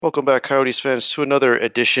Welcome back, Coyotes fans, to another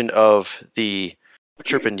edition of the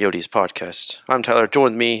Chirpin Yotes podcast. I'm Tyler.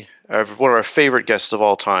 Join me, one of our favorite guests of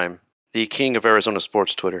all time, the king of Arizona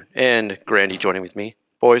sports Twitter, and Grandy joining with me.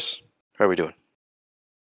 Boys, how are we doing?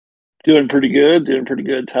 Doing pretty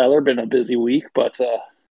good, Tyler. Been a busy week, but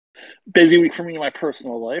busy week for me in my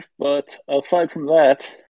personal life. But aside from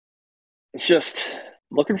that, it's just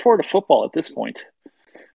looking forward to football at this point.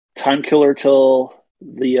 Time killer till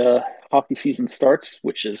the hockey season starts,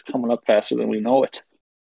 which is coming up faster than we know it.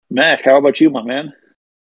 Mac, how about you, my man?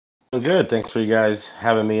 I'm good. Thanks for you guys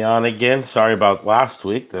having me on again. Sorry about last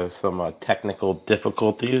week. There's some technical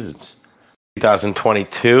difficulties. It's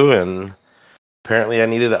 2022, and apparently I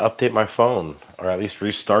needed to update my phone or at least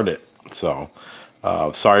restart it. So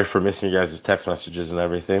sorry for missing you guys' text messages and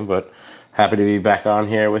everything, but happy to be back on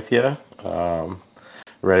here with you.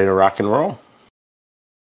 Ready to rock and roll.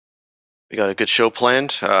 We got a good show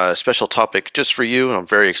planned, a special topic just for you, and I'm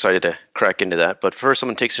very excited to crack into that. But first, I'm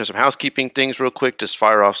going to take care of some housekeeping things real quick, just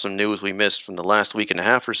fire off some news we missed from the last week and a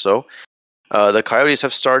half or so. The Coyotes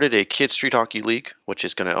have started a Kids Street Hockey League, which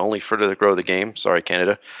is going to only further grow the game. Sorry,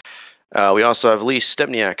 Canada. We also have Lee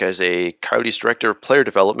Stepniak as a Coyotes Director of Player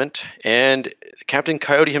Development, and Captain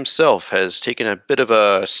Coyote himself has taken a bit of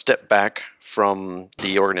a step back from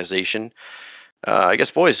the organization. I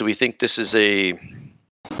guess, boys, do we think this is a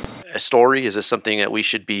story? Is this something that we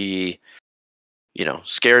should be,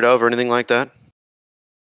 scared of or anything like that?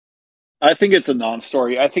 I think it's a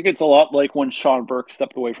non-story. I think it's a lot like when Sean Burke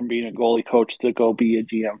stepped away from being a goalie coach to go be a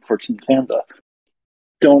GM for Team Canada.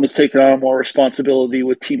 Doan has taken on more responsibility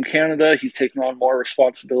with Team Canada. He's taken on more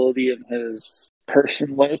responsibility in his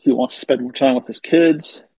personal life. He wants to spend more time with his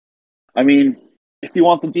kids. I mean, if you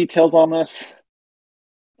want the details on this,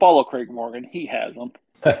 follow Craig Morgan. He has them.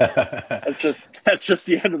 That's just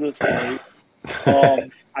the end of the story.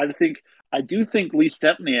 I do think Lee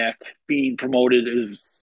Stepniak being promoted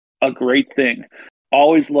is a great thing.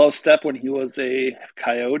 Always loved Step when he was a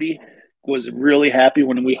Coyote. Was really happy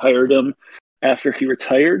when we hired him after he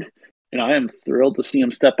retired, and I am thrilled to see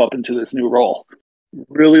him step up into this new role.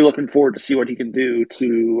 Really looking forward to see what he can do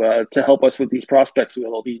to help us with these prospects.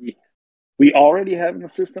 We already have in the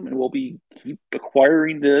system, and we'll be keep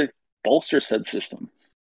acquiring to bolster said system.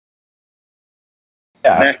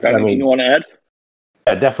 Yeah, Mac, anything you want to add?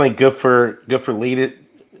 Yeah, definitely good for Lee.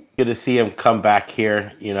 Good to see him come back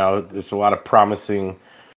here. There's a lot of promising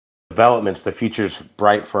developments. The future's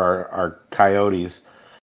bright for our Coyotes.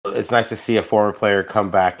 It's nice to see a former player come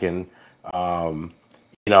back, and Bill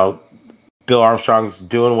Armstrong's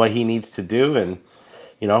doing what he needs to do, and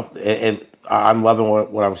I'm loving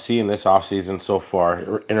what I'm seeing this offseason so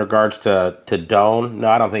far. In regards to Doan, no,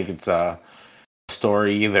 I don't think it's a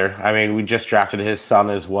story either. I mean, we just drafted his son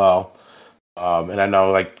as well. And I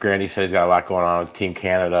know, like Grandy said, he's got a lot going on with Team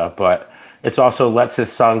Canada, but it's also lets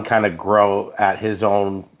his son kind of grow at his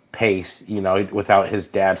own pace, without his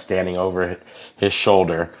dad standing over his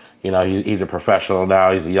shoulder. He's a professional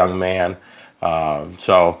now. He's a young man.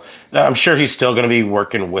 So I'm sure he's still going to be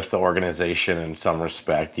working with the organization in some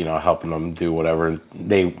respect, helping them do whatever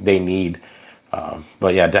they need.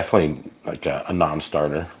 But yeah, definitely like a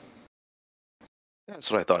non-starter. That's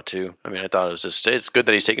what I thought too. I mean, I thought it's good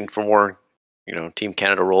that he's taken for more, Team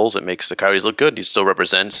Canada roles. It makes the Coyotes look good. He still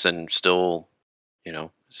represents and still,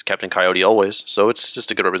 is Captain Coyote always. So it's just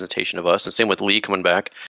a good representation of us. And same with Lee coming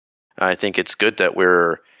back. I think it's good that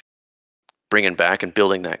we're bringing back and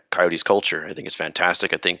building that Coyotes culture. I think it's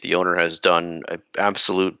fantastic. I think the owner has done an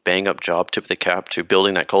absolute bang-up job, tip of the cap, to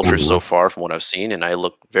building that culture so far from what I've seen. And I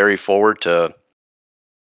look very forward to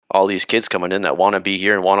all these kids coming in that want to be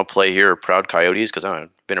here and want to play here, proud Coyotes, because I've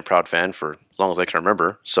been a proud fan for as long as I can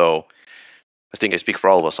remember. So I think I speak for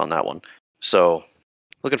all of us on that one. So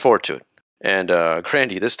looking forward to it. And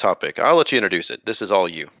Grandy, this topic, I'll let you introduce it. This is all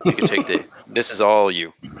you. You can take this is all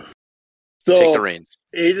you. So take the reins.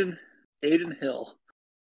 Aiden Hill,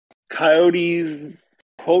 Coyotes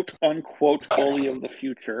quote unquote goalie of the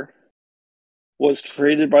future, was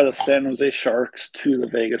traded by the San Jose Sharks to the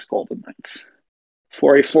Vegas Golden Knights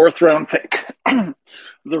for a 4th round pick.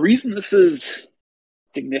 The reason this is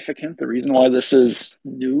significant, the reason why this is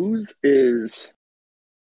news, is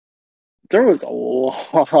there was a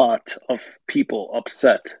lot of people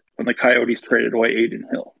upset when the Coyotes traded away Aiden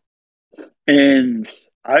Hill. And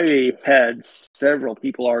I had several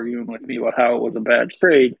people arguing with me about how it was a bad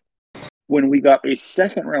trade when we got a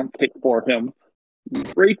 2nd round pick for him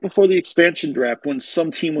right before the expansion draft, when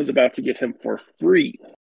some team was about to get him for free.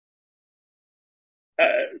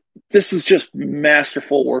 This is just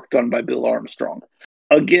masterful work done by Bill Armstrong.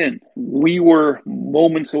 Again, we were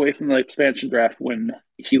moments away from the expansion draft when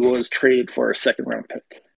he was traded for a 2nd round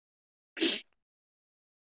pick.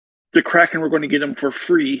 the Kraken were going to get him for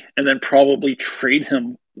free and then probably trade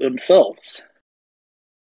him themselves.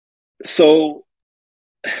 So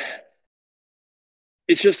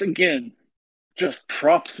it's just, again, just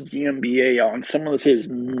props to the NBA on some of his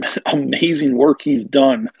amazing work he's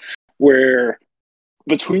done, where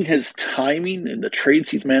between his timing and the trades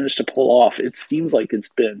he's managed to pull off, it seems like it's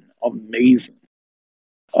been amazing.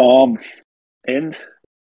 And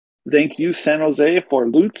thank you, San Jose, for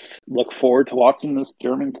Lutz. Look forward to watching this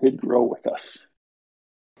German kid grow with us.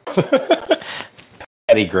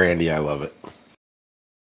 Eddie Grandy, I love it.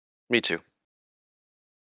 Me too.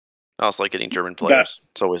 I also like getting German players.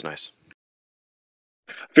 It's always nice.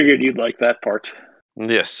 Figured you'd like that part.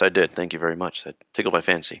 Yes, I did. Thank you very much. That tickled my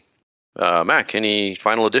fancy. Mac, any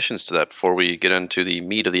final additions to that before we get into the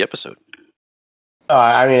meat of the episode?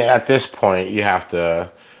 I mean, at this point, you have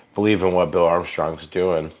to believe in what Bill Armstrong's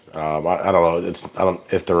doing. I don't know. I don't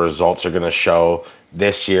if the results are going to show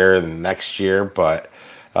this year and next year, but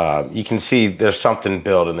you can see there's something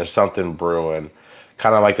building. There's something brewing.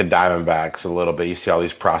 Kind of like the Diamondbacks a little bit. You see all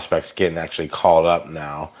these prospects getting actually called up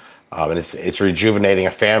now, and it's rejuvenating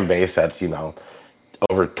a fan base that's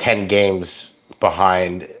over 10 games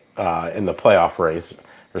behind in the playoff race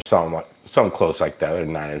or something close like that, or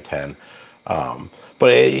 9 or 10.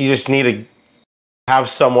 But you just need to have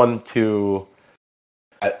someone to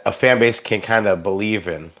a fan base can kind of believe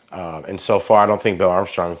in. And so far, I don't think Bill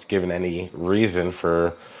Armstrong's given any reason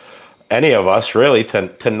for any of us really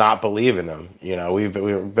to not believe in him. We've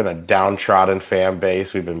been a downtrodden fan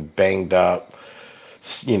base. We've been banged up,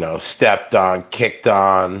 stepped on, kicked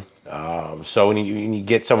on. So when you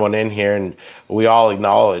get someone in here, and we all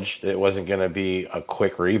acknowledge it wasn't going to be a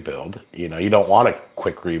quick rebuild. You don't want a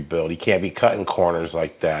quick rebuild. You can't be cutting corners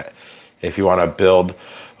like that if you want to build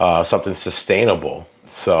something sustainable.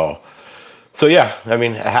 So yeah, I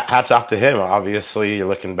mean, hats off to him. Obviously, you're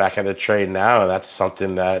looking back at the trade now, and that's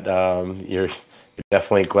something that you're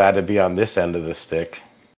definitely glad to be on this end of the stick.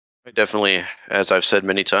 I definitely, as I've said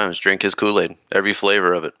many times, drink his Kool-Aid, every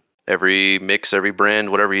flavor of it. Every mix, every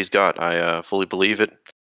brand, whatever he's got, I fully believe it.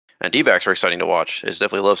 And D-backs are exciting to watch. It's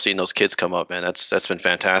definitely love seeing those kids come up, man. That's been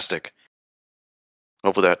fantastic.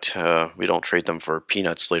 Hopefully that we don't trade them for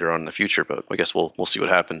peanuts later on in the future, but I guess we'll see what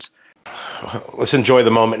happens. Let's enjoy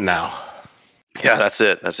the moment now. Yeah, that's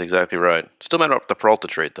it. That's exactly right. Still matter up the Peralta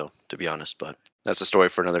trade, though, to be honest, but that's a story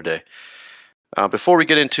for another day. Before we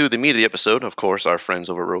get into the meat of the episode, of course, our friends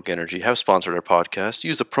over at Rogue Energy have sponsored our podcast.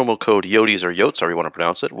 Use the promo code Yotes or Yotes, however you want to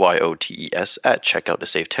pronounce it, YOTES, at checkout to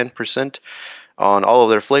save 10% on all of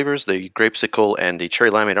their flavors. The grapesicle and the cherry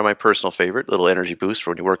limeade are my personal favorite. Little energy boost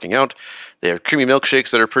for when you're working out. They have creamy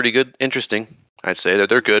milkshakes that are pretty good, interesting. I'd say that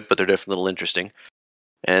they're good, but they're definitely a little interesting.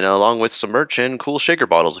 And along with some merch and cool shaker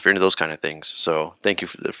bottles if you're into those kind of things. So thank you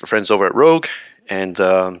for friends over at Rogue, and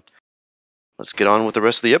let's get on with the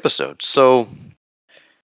rest of the episode. So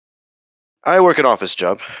I work an office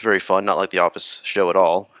job. Very fun, not like the office show at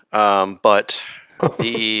all. But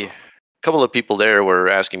the couple of people there were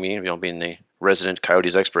asking me, being the resident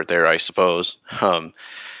Coyotes expert there, I suppose.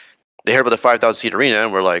 They heard about the 5,000 seat arena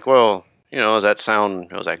and were like, well, does that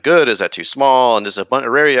sound, is that good? Is that too small? And there's a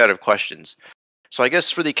myriad of questions. So I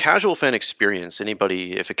guess for the casual fan experience,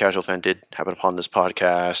 anybody, if a casual fan did happen upon this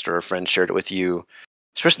podcast or a friend shared it with you,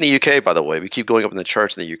 especially in the UK, by the way, we keep going up in the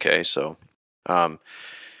charts in the UK. So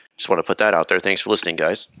just want to put that out there. Thanks for listening,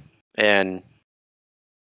 guys. And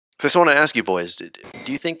so I just want to ask you boys, do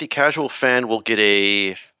you think the casual fan will get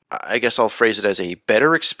I guess I'll phrase it as a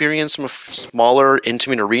better experience from a smaller,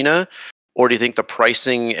 intimate arena? Or do you think the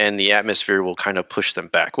pricing and the atmosphere will kind of push them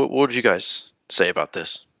back? What would you guys say about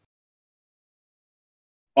this?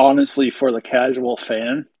 Honestly, for the casual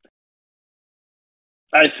fan,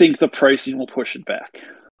 I think the pricing will push it back.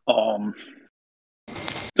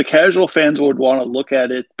 The casual fans would want to look at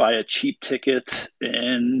it, buy a cheap ticket,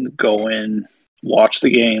 and go in, watch the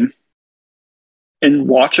game, and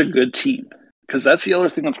watch a good team. Because that's the other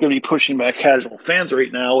thing that's going to be pushing back casual fans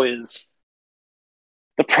right now is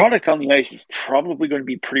the product on the ice is probably going to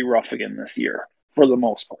be pretty rough again this year, for the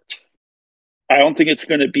most part. I don't think it's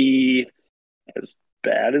going to be as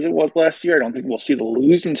bad as it was last year. I don't think we'll see the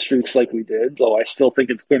losing streaks like we did, though I still think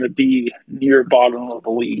it's going to be near bottom of the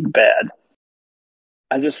league bad.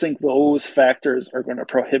 I just think those factors are going to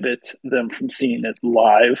prohibit them from seeing it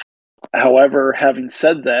live. However, having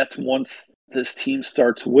said that, once this team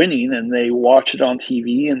starts winning and they watch it on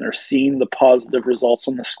TV and they're seeing the positive results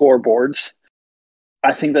on the scoreboards,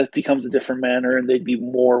 I think that becomes a different manner and they'd be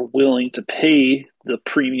more willing to pay the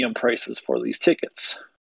premium prices for these tickets.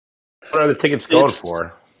 What are the tickets going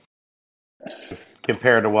for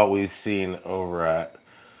compared to what we've seen over at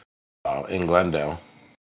in Glendale?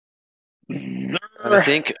 And I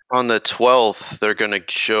think on the 12th, they're going to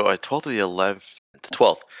show 12th or the 11th, the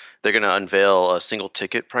 12th, they're going to unveil single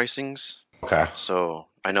ticket pricings. Okay. So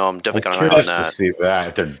I know I'm I'm definitely got an eye on curious to that. see that,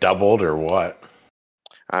 if they're doubled or what.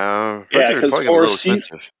 Heard Yeah, they're because probably going to be a little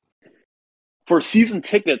expensive. for season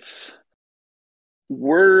tickets,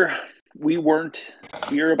 we are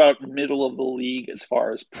about middle of the league as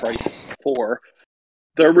far as price for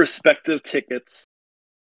their respective tickets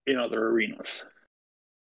in other arenas.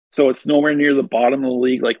 So it's nowhere near the bottom of the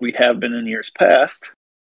league like we have been in years past.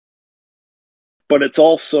 But it's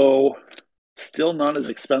also still not as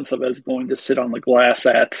expensive as going to sit on the glass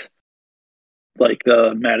at like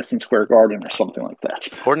Madison Square Garden or something like that.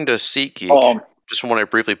 According to SeatGeek, just from what I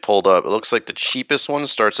briefly pulled up, it looks like the cheapest one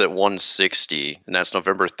starts at $160, and that's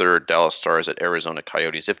November 3rd, Dallas Stars at Arizona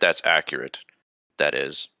Coyotes, if that's accurate. That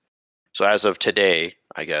is. So as of today,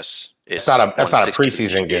 I guess it's That's not a 160 for the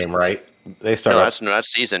preseason cheapest. game, right? They start. No,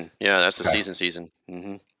 that's season. Yeah, that's the season.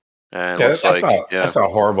 Mm-hmm. And it Yeah, looks like that's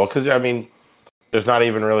not horrible, because I mean, there's not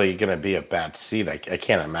even really going to be a bad seat. I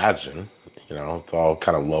can't imagine. It's all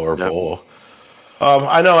kind of lower bowl.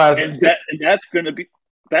 I know that's going to be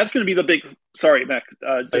the big. Sorry, Mac.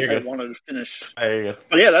 I wanted to finish.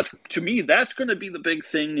 But yeah, that's going to be the big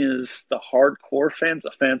thing. Is the hardcore fans,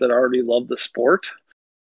 the fans that already love the sport,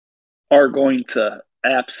 are going to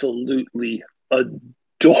absolutely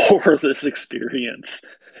adore this experience.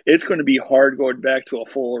 It's going to be hard going back to a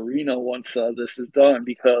full arena once this is done,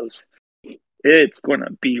 because it's going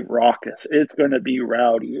to be raucous. It's going to be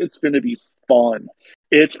rowdy. It's going to be fun.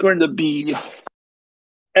 It's going to be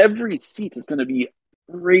every seat is going to be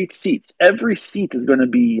great seats. Every seat is going to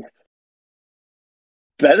be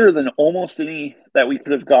better than almost any that we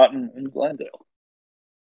could have gotten in Glendale.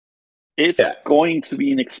 It's going to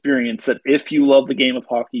be an experience that if you love the game of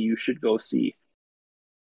hockey, you should go see.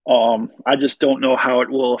 I just don't know how it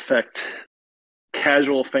will affect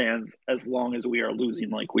casual fans as long as we are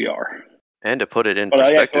losing like we are. And to put it in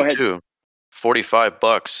perspective too,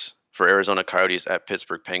 $45 for Arizona Coyotes at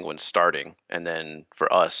Pittsburgh Penguins starting, and then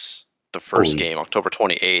for us, the first game, October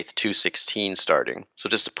 28th, $216 starting. So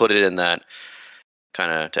just to put it in that,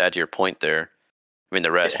 kind of to add to your point there, I mean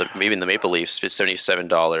the rest, maybe in the Maple Leafs, it's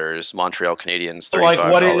 $77, Montreal Canadiens,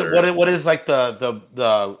 $35. Like what is like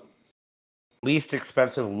the least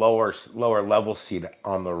expensive lower level seat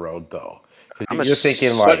on the road though? Because you're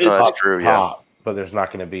thinking like that's true, top, but there's not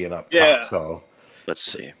going to be an up top. So let's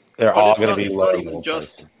see. They're all going to be lower level.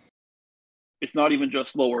 It's not even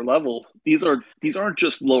just lower level. These aren't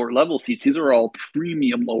just lower level seats. These are all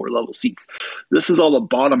premium lower level seats. This is all the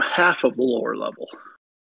bottom half of the lower level.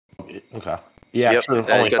 Okay. Yeah. Yep. True.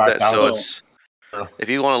 Only got that. So it's, if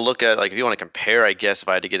you want to look at, like, if you want to compare, I guess if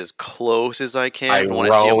I had to get as close as I can, if you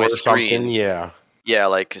want to see on my screen, yeah,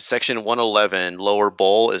 like section 111 lower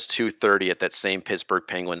bowl is $230 at that same Pittsburgh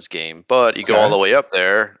Penguins game. But you go all the way up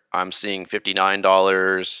there, I'm seeing $59,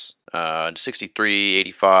 $63,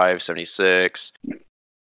 $85, $76.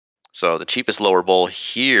 So the cheapest lower bowl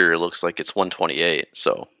here looks like it's $128.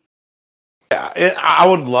 So yeah, I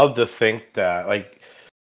would love to think that, like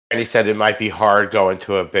Randy said, it might be hard going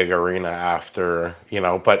to a big arena after,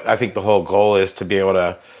 but I think the whole goal is to be able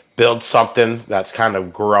to build something that's kind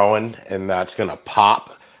of growing and that's going to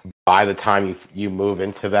pop by the time you move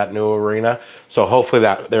into that new arena. So hopefully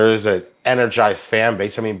that there is an energized fan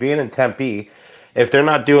base. I mean, being in Tempe, if they're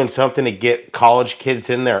not doing something to get college kids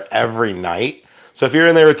in there every night, so if you're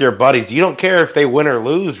in there with your buddies, you don't care if they win or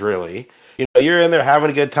lose, really. You're in there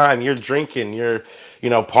having a good time. You're drinking. You're,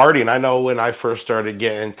 partying. I know when I first started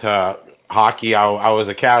getting into hockey, I was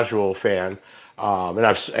a casual fan, and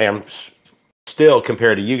I am still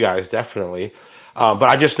compared to you guys, definitely. But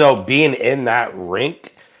I just know being in that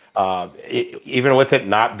rink, even with it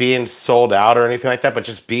not being sold out or anything like that, but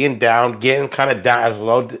just being down, getting kind of down as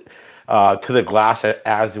low to the glass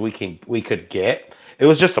as we could get. It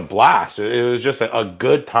was just a blast. It was just a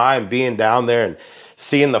good time being down there and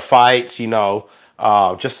seeing the fights,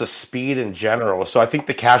 just the speed in general. So I think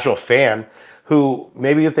the casual fan who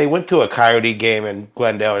maybe if they went to a Coyote game in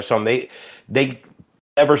Glendale or something, they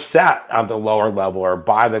never sat on the lower level or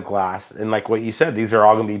by the glass. And like what you said, these are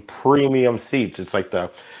all going to be premium seats. It's like the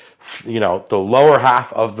lower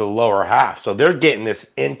half of the lower half. So they're getting this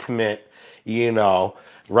intimate,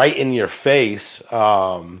 right in your face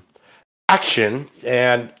action.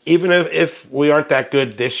 And even if we aren't that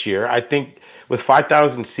good this year, I think with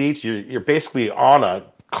 5,000 seats, you're basically on a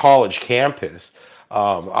college campus.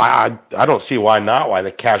 I don't see why not. Why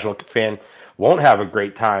the casual fan won't have a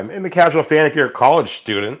great time. And the casual fan, if you're a college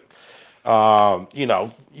student, you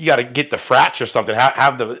got to get the frats or something.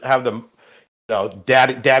 Have the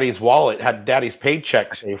daddy's wallet had daddy's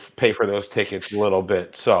paycheck pay for those tickets a little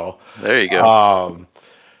bit. So there you go.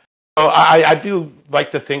 So I do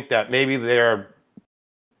like to think that maybe they're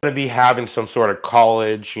going to be having some sort of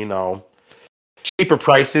college, cheaper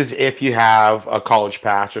prices if you have a college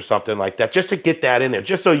pass or something like that, just to get that in there,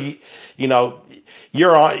 just so you know,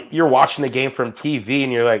 you're watching the game from TV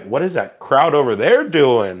and you're like, what is that crowd over there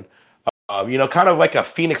doing? Kind of like a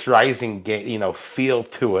Phoenix Rising game, feel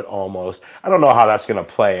to it almost. I don't know how that's going to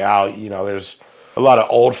play out. There's a lot of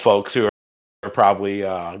old folks who are probably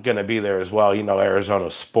going to be there as well. Arizona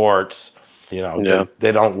sports. Yeah.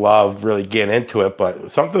 They don't love really getting into it,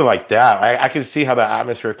 but something like that, I can see how the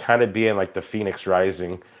atmosphere kind of being like the Phoenix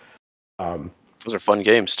Rising. Those are fun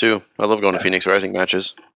games too. I love going to Phoenix Rising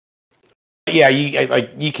matches. Yeah,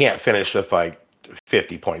 you can't finish with like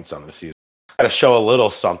 50 points on the season. Got to show a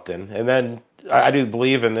little something, and then I do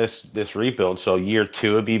believe in this rebuild. So year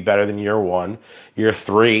 2 would be better than year 1. Year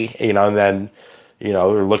 3, and then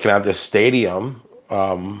we're looking at this stadium,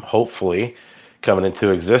 hopefully coming into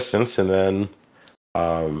existence, and then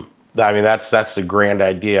that's a grand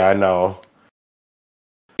idea. I know.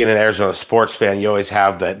 Being an Arizona sports fan, you always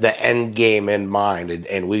have the end game in mind,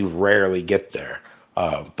 and we rarely get there.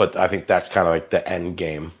 But I think that's kind of like the end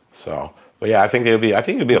game. So, but yeah, I think it'd be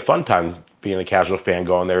a fun time being a casual fan,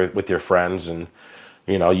 going there with your friends and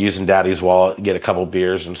using daddy's wallet, get a couple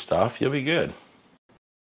beers and stuff. You'll be good.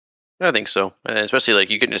 I think so, and especially like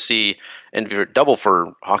you get to see, and if you're double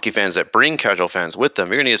for hockey fans that bring casual fans with them,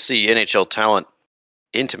 you're going to see NHL talent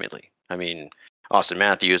intimately. I mean, Austin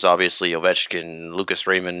Matthews, obviously, Ovechkin, Lucas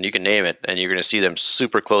Raymond, you can name it, and you're going to see them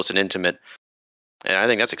super close and intimate. And I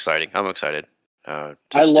think that's exciting. I'm excited. I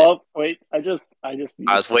just need I to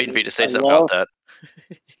was say waiting for you to this. say something about that.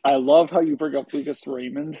 I love how you bring up Lucas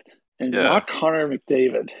Raymond and not Connor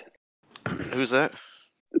McDavid. Who's that?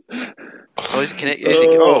 Oh, he's Canadian.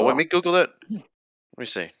 Oh, let me Google that. Let me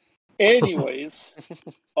see. Anyways,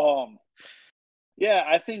 yeah,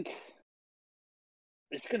 I think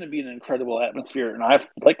it's going to be an incredible atmosphere, and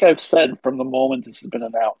I've said from the moment this has been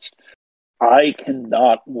announced, I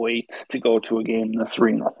cannot wait to go to a game in this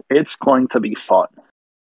arena. It's going to be fun.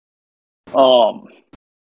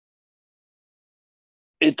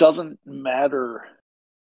 It doesn't matter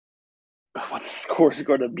what the score is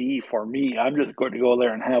going to be for me. I'm just going to go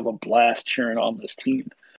there and have a blast cheering on this team.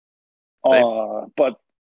 But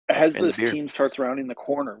as this team starts rounding the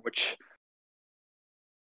corner, which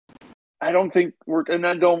I don't think and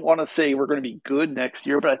I don't want to say we're going to be good next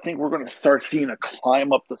year, but I think we're going to start seeing a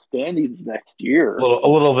climb up the standings next year. A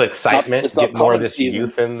little bit of excitement, get more of this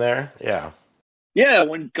youth in there. Yeah. Yeah,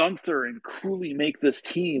 when Gunther and Cooley make this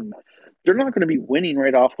team, they're not going to be winning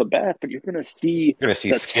right off the bat, but you're going to see the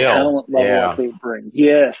skill. Talent level that they bring.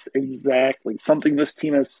 Yes, exactly. Something this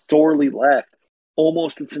team has sorely lacked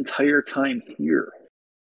almost its entire time here.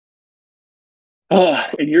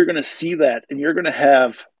 And you're going to see that, and you're going to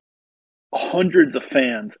have hundreds of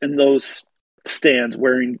fans in those stands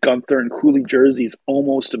wearing Gunther and Cooley jerseys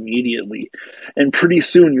almost immediately. And pretty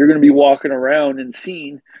soon you're going to be walking around and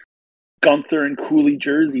seeing Gunther and Cooley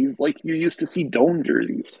jerseys like you used to see Dome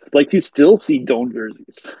jerseys, like you still see Dome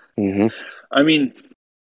jerseys. Mm-hmm. I mean,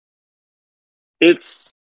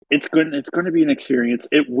 it's going to be an experience.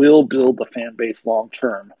 It will build the fan base long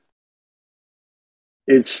term.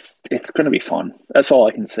 It's going to be fun. That's all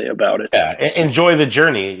I can say about it. Yeah, enjoy the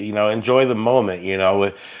journey. Enjoy the moment.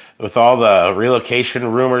 With all the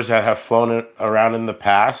relocation rumors that have flown around in the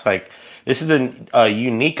past, like this is a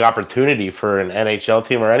unique opportunity for an NHL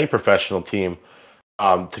team or any professional team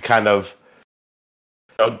to kind of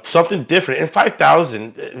something different. And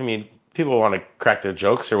 5,000. I mean, people want to crack their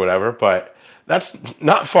jokes or whatever, but that's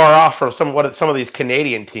not far off from some of these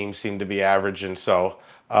Canadian teams seem to be averaging. So.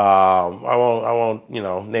 I won't,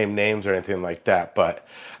 name names or anything like that, but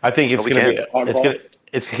I think it's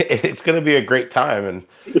going to be a great time, and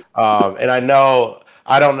I know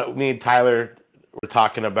I don't know. Me and Tyler were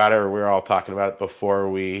talking about it, or we were all talking about it before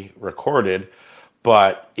we recorded.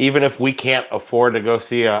 But even if we can't afford to go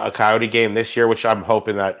see a Coyote game this year, which I'm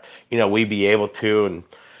hoping that we be able to and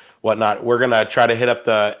whatnot, we're gonna try to hit up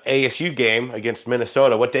the ASU game against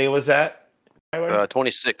Minnesota. What day was that, Tyler?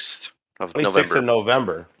 26th. 26th of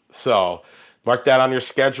November. So mark that on your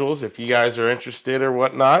schedules if you guys are interested or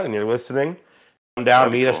whatnot, and you're listening. Come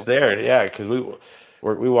down, meet us there. Yeah, because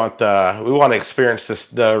we want to experience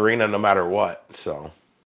the arena no matter what. So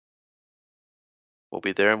we'll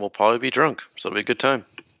be there, and we'll probably be drunk. So it'll be a good time,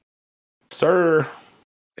 sir.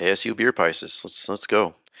 ASU beer prices. Let's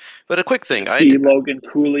go. But a quick thing, see Logan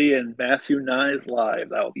Cooley and Matthew Nyes live.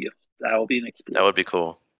 That will be an experience. That would be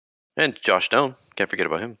cool. And Josh Stone, can't forget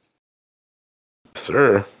about him.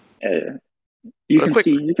 Sure. Uh, you But a can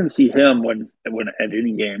quick, see him when at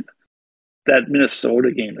any game. That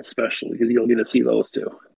Minnesota game especially, because you'll get to see those two.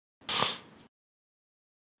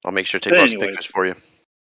 I'll make sure to take But lots of pictures anyways, for you.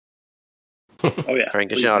 oh yeah, Try and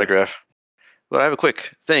get you please an do. autograph. But I have a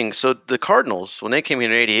quick thing. So the Cardinals, when they came here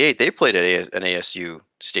in '88, they played at an ASU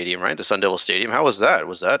stadium, right? The Sun Devil Stadium. How was that?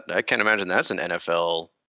 Was that? I can't imagine that's an NFL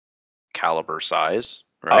caliber size,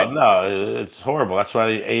 Oh right? no, it's horrible. That's why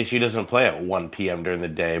ASU doesn't play at 1 p.m. during the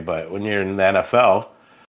day. But when you're in the NFL,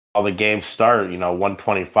 all the games start,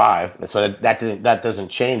 1:25. So that doesn't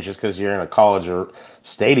change just because you're in a college or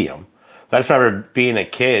stadium. So I just remember being a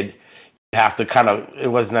kid, you have to kind of. It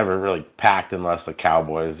was never really packed unless the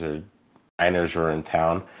Cowboys or Niners were in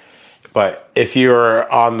town. But if you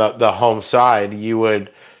were on the home side, you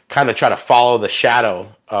would kind of try to follow the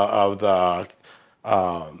shadow of the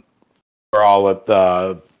um, where all of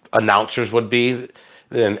the announcers would be.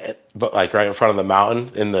 Then, but like right in front of the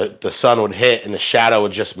mountain, and the sun would hit, and the shadow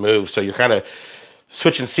would just move. So you're kind of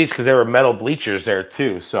switching seats because there were metal bleachers there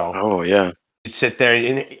too. So Oh yeah. you sit there.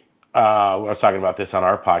 And, I was talking about this on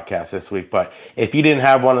our podcast this week. But if you didn't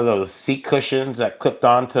have one of those seat cushions that clipped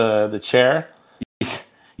onto the chair,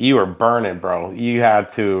 you were burning, bro. You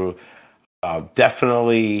had to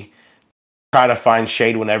definitely try to find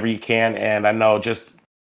shade whenever you can. And I know just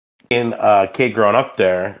in a kid growing up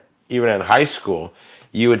there, even in high school,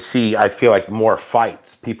 you would see, I feel like, more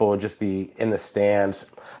fights. People would just be in the stands,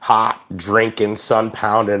 hot, drinking, sun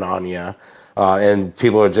pounding on you. And it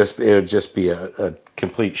would just be a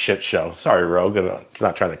complete shit show. Sorry, Rogue, I'm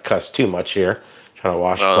not trying to cuss too much here. Trying to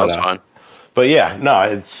wash, Oh, that's fine. but yeah,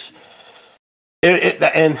 no,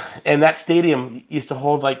 and that stadium used to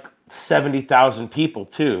hold like 70,000 people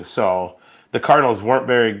too. So the Cardinals weren't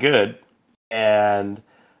very good, and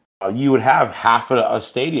you would have half of a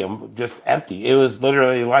stadium just empty. It was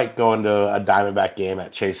literally like going to a Diamondback game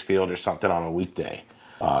at Chase Field or something on a weekday.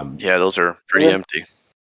 Um, Yeah, those are I, pretty rem- empty.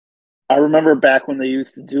 I remember back when they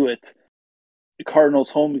used to do it. The Cardinals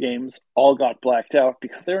home games all got blacked out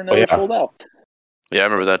because they were oh never yeah, sold out. Yeah, I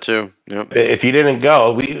remember that too. Yep. if you didn't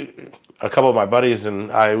go, a couple of my buddies and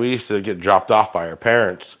we used to get dropped off by our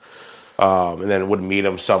parents, and then would meet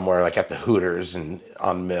them somewhere like at the Hooters and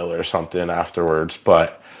on Mill or something afterwards.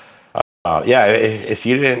 But yeah, if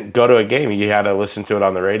you didn't go to a game, you had to listen to it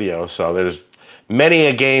on the radio. So there's many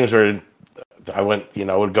a games where I went,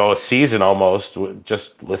 would go a season almost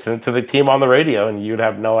just listening to the team on the radio, and you'd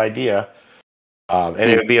have no idea. And it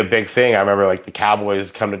Hmm. would be a big thing. I remember like the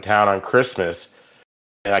Cowboys come to town on Christmas,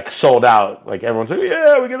 and like sold out. Like everyone's like,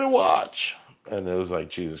 "Yeah, we're gonna watch," and it was like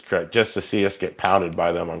Jesus Christ, just to see us get pounded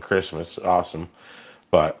by them on Christmas, awesome.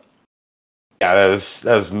 But yeah, that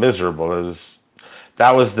was miserable.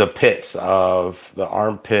 That was the pits of the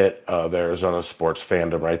armpit of Arizona sports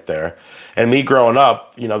fandom right there. And me growing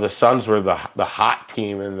up, the Suns were the hot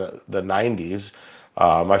team in the '90s.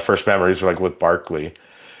 My first memories were like with Barkley.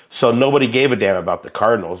 So nobody gave a damn about the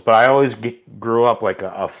Cardinals, but I always grew up like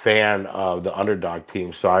a fan of the underdog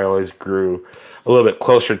team. So I always grew a little bit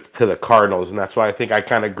closer to the Cardinals, and that's why I think I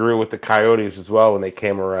kind of grew with the Coyotes as well when they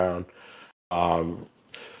came around. Um,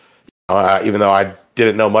 Even though I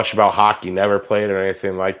didn't know much about hockey, never played or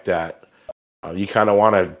anything like that, you kind of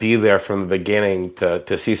want to be there from the beginning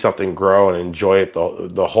to see something grow and enjoy it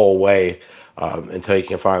the whole way until you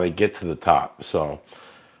can finally get to the top. So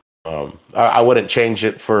I wouldn't change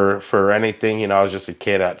it for anything. I was just a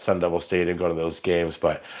kid at Sun Devil Stadium going to those games,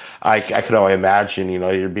 but I could only imagine.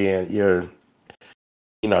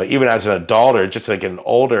 Even as an adult or just like an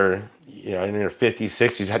older, in your 50s,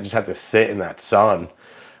 60s, I just have to sit in that sun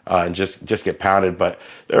and just get pounded. But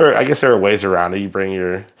I guess there are ways around it. You bring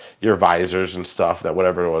your visors and stuff that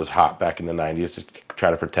whatever was hot back in the '90s to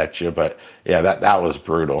try to protect you. But yeah, that was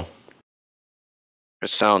brutal. It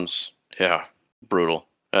sounds, yeah, brutal.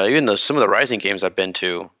 Even some of the Rising games I've been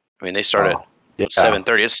to, I mean, they start at Oh yeah,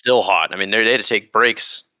 7:30. It's still hot. I mean, they had to take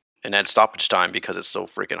breaks and add stoppage time because it's so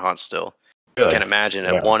freaking hot still. really, Can't imagine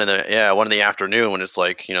at yeah, 1 in the afternoon when it's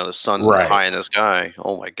like the sun's right. high in the sky.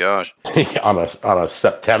 Oh my gosh. On a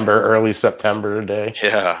early September day.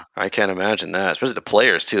 Yeah, I can't imagine that. Especially the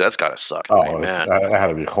players too. That's gotta suck. I mean, Oh, man, that had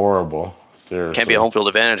to be horrible. can't be a Seriously. home field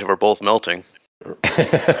advantage if we're both melting.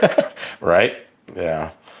 Right?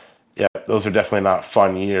 Yeah. Yeah, those are definitely not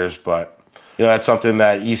fun years, but that's something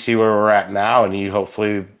that you see where we're at now, and you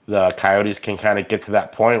hopefully the Coyotes can kind of get to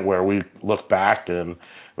that point where we look back and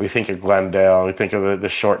we think of Glendale, we think of the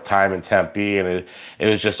short time in Tempe, and it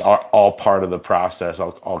was just all part of the process,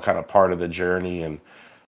 all kind of part of the journey, and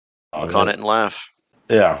Look on uh, it and laugh.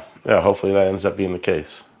 yeah, hopefully that ends up being the case.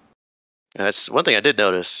 And that's one thing I did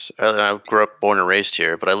notice. I grew up, born and raised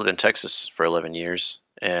here, but I lived in Texas for 11 years.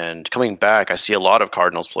 And coming back, I see a lot of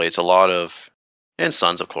Cardinals plates, a lot of, and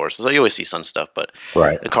Suns, of course. So you always see Sun stuff, but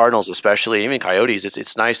Right. the Cardinals, especially, even Coyotes.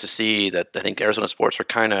 It's nice to see that. I think Arizona sports are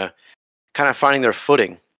kind of finding their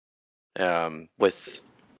footing with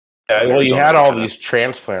Yeah, well, you Arizona had to all kind of. these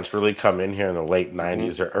transplants really come in here in the late Mhm.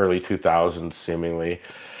 '90s or early 2000s, seemingly,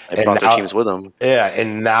 They and brought their now, teams with them. yeah,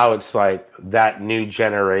 and now it's like that new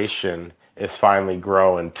generation is finally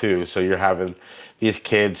growing too. So you're having these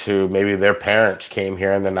kids who maybe their parents came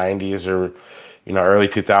here in the '90s or early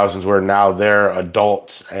 2000s, where now they're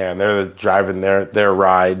adults and they're driving their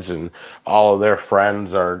rides, and all of their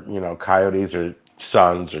friends are Coyotes or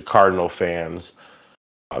Suns or Cardinal fans.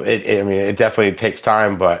 I mean, it definitely takes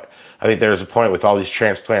time, but I think there's a point with all these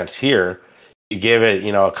transplants here. You give it,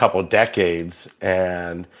 a couple decades,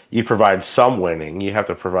 and you provide some winning. You have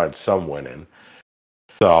to provide some winning.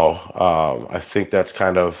 So I think that's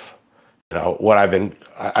kind of, what I've been.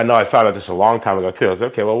 I know I thought of this a long time ago too. I was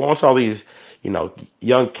okay. Well, once all these,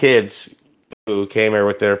 young kids who came here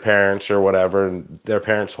with their parents or whatever, and their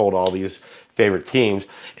parents hold all these favorite teams.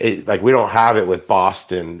 Like we don't have it with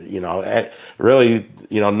Boston, and really,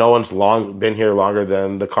 no one's long been here longer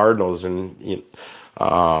than the Cardinals in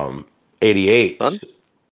 '88. Sun?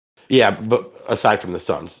 Yeah, but aside from the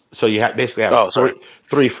Suns, so you basically have Oh, sorry.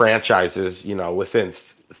 three franchises, within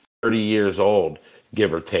 30 years old,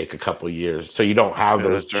 give or take a couple years. So you don't have Yeah,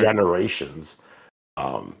 those that's right. generations.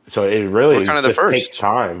 So it We're really kind of the just takes first.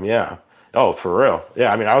 time. Yeah. Oh, for real.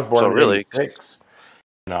 Yeah. I mean, I was born So in really, '86.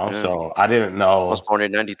 yeah. So I didn't I was know. born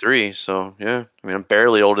in '93, so yeah. I mean, I'm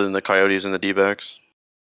barely older than the Coyotes and the D-backs.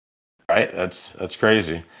 Right? That's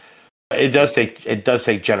crazy. It does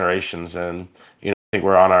take generations, and I think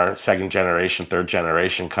we're on our second generation, third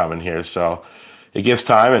generation coming here. So it gives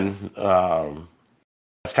time, and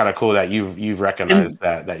it's kind of cool that you've recognized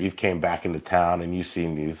And that you've came back into town and you've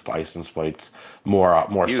seen these license plates more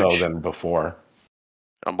so Huge. than before.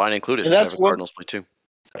 Mine included. and I have that's a one Cardinals plate too.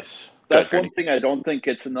 Nice. Go ahead, that's one Grandy. thing I don't think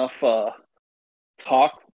it's enough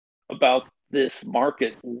talk about this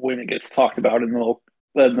market when it gets talked about in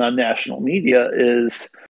the national media is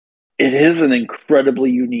it is an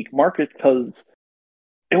incredibly unique market because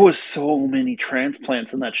it was so many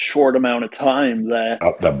transplants in that short amount of time that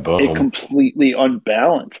Oh, the it boom. completely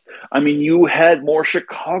unbalanced. I mean, you had more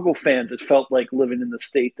Chicago fans, it felt like, living in the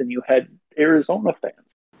state than you had Arizona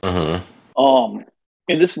fans. Hmm. Um,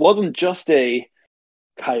 and this wasn't just a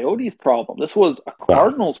Coyotes problem. This was a No.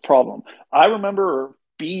 Cardinals problem. I remember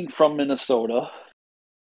being from Minnesota,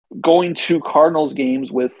 going to Cardinals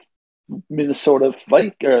games with Minnesota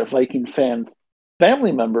Viking fan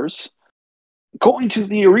family members, going to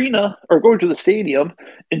the arena or going to the stadium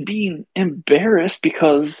and being embarrassed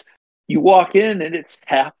because you walk in and it's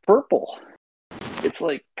half purple. It's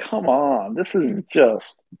like, come on, this is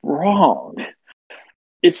just wrong.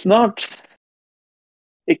 It's not.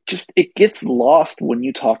 It gets lost when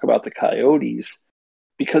you talk about the Coyotes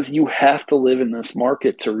because you have to live in this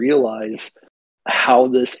market to realize how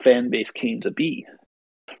this fan base came to be.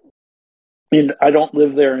 And I don't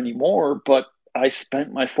live there anymore, but I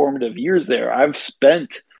spent my formative years there. I've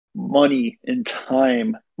spent money and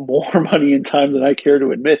time, more money and time than I care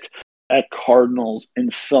to admit, at Cardinals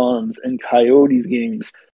and Suns and Coyotes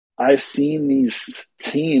games. I've seen these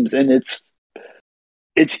teams, and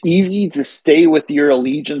it's easy to stay with your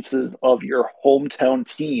allegiances of your hometown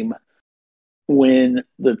team when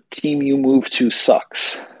the team you move to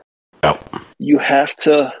sucks. Yep. You have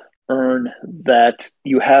to earn that.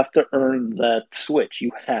 You have to earn that switch.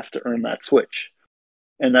 You have to earn that switch.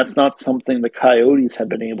 And that's not something the Coyotes have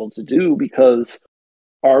been able to do because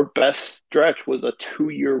our best stretch was a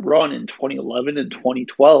 2-year run in 2011 and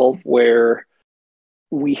 2012 where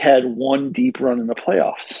we had one deep run in the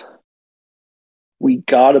playoffs. We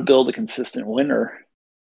got to build a consistent winner.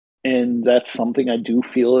 And that's something I do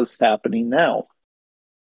feel is happening now.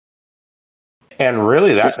 And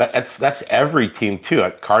really, It's that's every team too.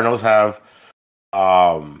 Like Cardinals have,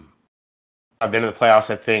 I've been to the playoffs,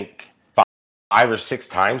 I think, five or six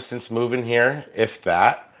times since moving here, if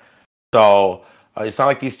that. So it's not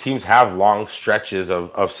like these teams have long stretches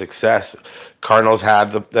of success. Cardinals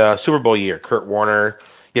had the Super Bowl year. Kurt Warner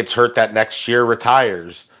gets hurt that next year,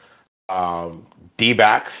 retires. Um,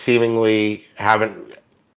 D-backs seemingly haven't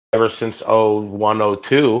ever since 01,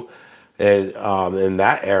 02. And, in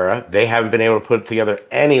that era, they haven't been able to put together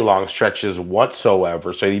any long stretches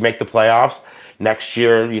whatsoever. So you make the playoffs next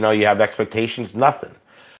year. You have expectations, nothing.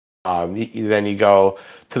 Then you go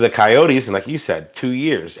to the Coyotes, and like you said, 2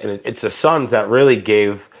 years, and it's the Suns that really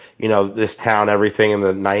gave this town everything in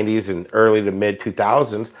the '90s and early to mid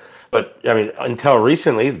 2000s. But I mean, until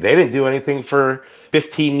recently, they didn't do anything for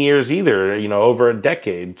 15 years either. Over a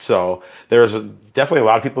decade. So there's definitely a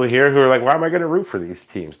lot of people here who are like, "Why am I going to root for these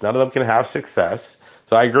teams? None of them can have success."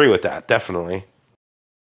 So I agree with that, definitely.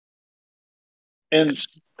 And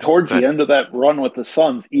It's towards the good. end of that run with the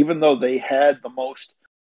Suns, even though they had the most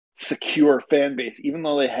secure fan base, even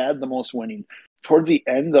though they had the most winning, towards the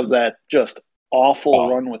end of that just awful Oh,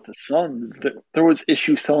 run with the Suns, there was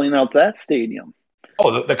issue selling out that stadium.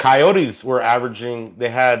 Oh, the Coyotes were averaging. They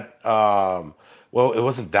had, well, it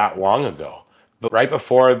wasn't that long ago, but right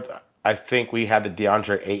before I think we had the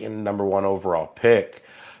DeAndre Ayton #1 overall pick,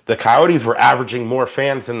 the Coyotes were averaging more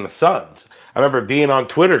fans than the Suns. I remember being on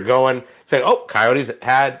Twitter going saying, "Oh, Coyotes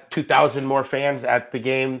had 2,000 more fans at the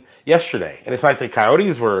game yesterday," and it's like the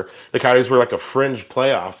Coyotes were like a fringe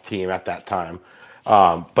playoff team at that time,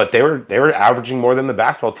 but they were averaging more than the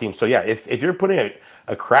basketball team. So yeah, if you're putting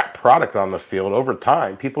a crap product on the field over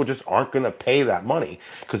time, people just aren't going to pay that money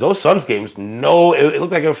because those Suns games, no, it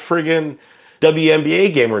looked like a friggin'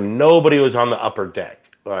 WNBA game where nobody was on the upper deck.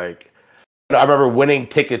 Like I remember winning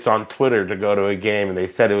tickets on Twitter to go to a game, and they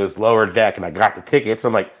said it was lower deck, and I got the tickets.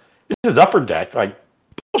 I'm like, this is upper deck. Like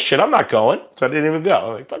bullshit, I'm not going, so I didn't even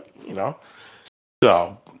go. Like, fuck.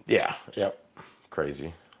 So yeah, yep,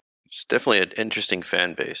 crazy. It's definitely an interesting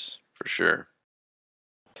fan base for sure.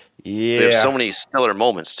 We have so Yeah, many stellar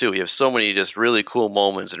moments too. We have so many just really cool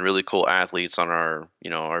moments and really cool athletes on our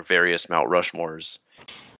various Mount Rushmores.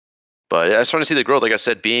 But I was trying to see the growth. Like I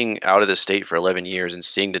said, being out of the state for 11 years and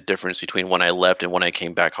seeing the difference between when I left and when I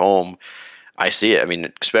came back home, I see it. I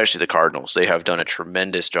mean, especially the Cardinals, they have done a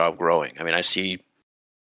tremendous job growing. I mean, I see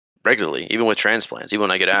regularly, even with transplants, even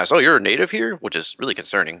when I get asked, "Oh, you're a native here," which is really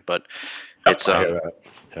concerning. But yep, it's I hear that.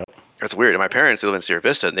 Yep. That's weird. And my parents, they live in Sierra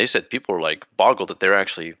Vista, and they said people were like boggled that they're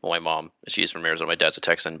actually. Well, my mom, she's from Arizona. My dad's a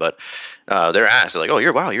Texan, but they're asked, they're like, "Oh,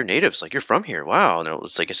 you're natives. Like you're from here. Wow." And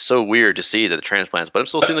it's like it's so weird to see that the transplants. But I'm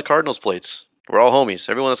still seeing the Cardinals plates. We're all homies.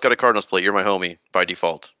 Everyone that's got a Cardinals plate, you're my homie by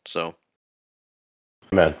default. So,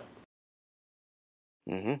 Man,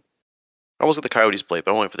 I almost got the Coyotes plate,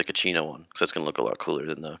 but I'm waiting for the Kachina one because that's gonna look a lot cooler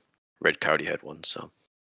than the red Coyote head one. So,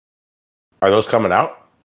 are those coming out?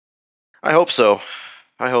 I hope so.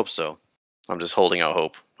 I hope so. I'm just holding out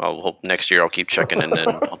hope. I'll hope next year I'll keep checking and then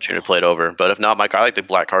I'll tune the plate over. But if not, Mike, I like the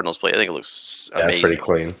black Cardinals plate. I think it looks Yeah, it's pretty amazing.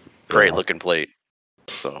 clean. Great Yeah. looking plate.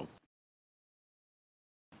 So,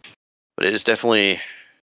 but it is definitely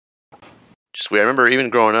just weird. I remember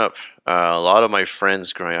even growing up, a lot of my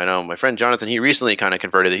friends growing. I know my friend Jonathan. He recently kind of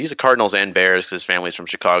converted. He's a Cardinals and Bears because his family's from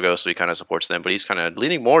Chicago, so he kind of supports them. But he's kind of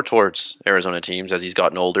leaning more towards Arizona teams as he's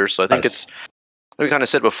gotten older. So I think Nice. it's like we kind of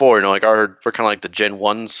said before. Like we're kind of like the Gen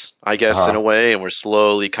ones, I guess, in Uh-huh. a way, and we're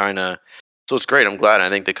slowly kind of. So it's great. I'm glad. I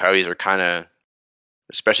think the Coyotes are kind of,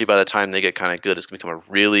 especially by the time they get kind of good, it's going to become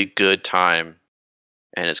a really good time,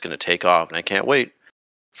 and it's going to take off. And I can't wait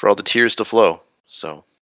for all the tears to flow. So.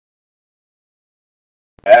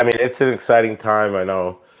 I mean, it's an exciting time. I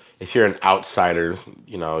know if you're an outsider,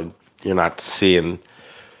 you're not seeing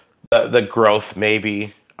the growth.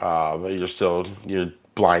 Maybe you're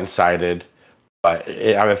blindsided. But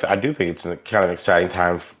I do think it's a kind of exciting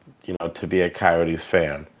time, to be a Coyotes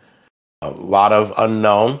fan. A lot of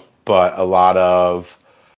unknown, but a lot of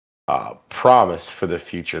promise for the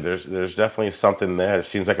future. There's definitely something there. It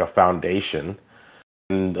seems like a foundation,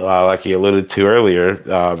 and like you alluded to earlier,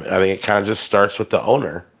 I think it kind of just starts with the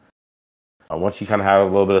owner. Once you kind of have a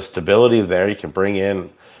little bit of stability there, you can bring in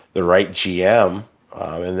the right GM,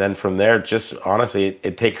 and then from there, just honestly,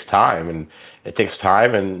 it takes time, and it takes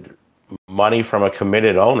time and money from a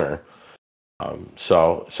committed owner.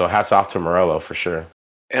 So hats off to Morello for sure.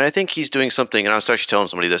 And I think he's doing something, and I was actually telling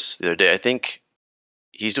somebody this the other day. I think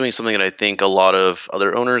he's doing something that I think a lot of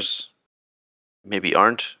other owners maybe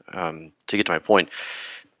aren't. To get to my point,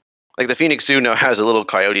 like the Phoenix Zoo now has a little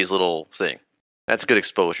Coyotes little thing. That's good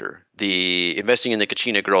exposure. The investing in the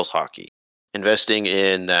Kachina girls hockey, investing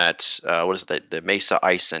in that what is it, the Mesa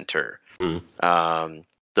Ice Center, Mm. um,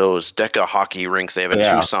 those Deca hockey rinks they have in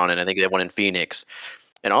Yeah, Tucson, and I think they have one in Phoenix.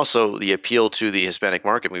 And also the appeal to the Hispanic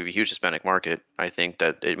market, maybe a huge Hispanic market. I think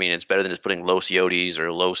that it's better than just putting Los Yotes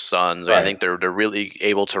or Los Suns. I right. think they're really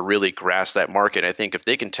able to really grasp that market. I think if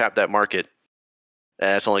they can tap that market,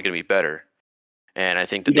 that's only going to be better. And I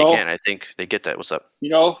think You that they know, can. I think they get that. What's up?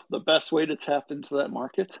 the best way to tap into that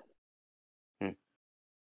market, Hmm.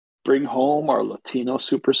 bring home our Latino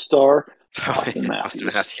superstar, Oh, Austin yeah, Austin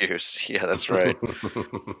Matthews. Matthews. Yeah, that's right.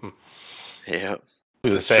 Yeah, To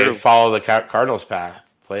that's say true. follow the Cardinals path,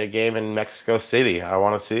 play a game in Mexico City. I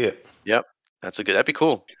want to see it. Yep, that's a good. That'd be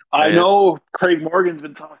cool. I I mean, know Craig Morgan's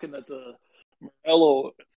been talking that the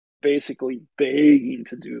Morello basically begging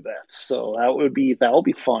to do that. So that would be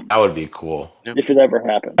fun. That would be cool. If it ever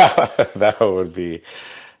happens. That would be,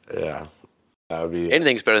 yeah. That would be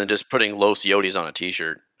anything's better than just putting Los Yotes on a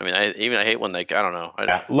T-shirt. I mean, I hate when I don't know.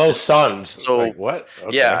 Low Suns. So like what?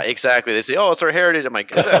 Okay. Yeah, exactly. They say, "Oh, it's our heritage." I'm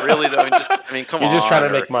like, "Is that really though?" I mean, come You're on. just trying to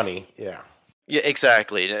make money. Yeah. Yeah,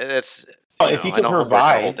 exactly. That's If you I can know Humbert's the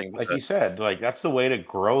whole provide, thing, like but you said, like that's the way to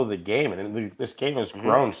grow the game, and this game has mm-hmm.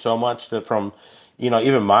 grown so much that from,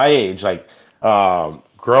 even my age, like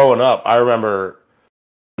growing up, I remember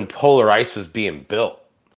when Polar Ice was being built,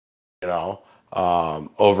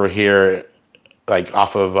 over here, like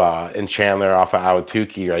off of in Chandler, off of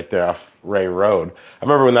Awatuki, right there off Ray Road. I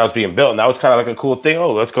remember when that was being built, and that was kind of like a cool thing.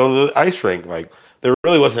 Oh, let's go to the ice rink. Like there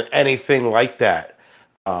really wasn't anything like that.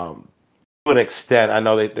 To an extent, I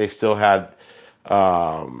know they still had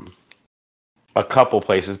a couple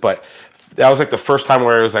places, but that was like the first time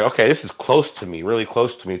where it was like, okay, this is close to me, really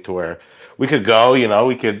close to me, to where we could go.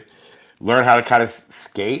 We could learn how to kind of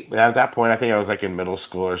skate. And at that point, I think I was like in middle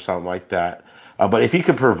school or something like that. But if you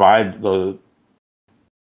could provide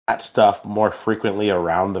that stuff more frequently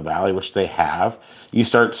around the valley, which they have, you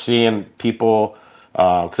start seeing people.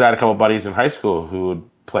 Because I had a couple buddies in high school who would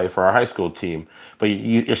play for our high school team, but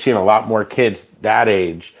you're seeing a lot more kids that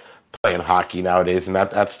age playing hockey nowadays, and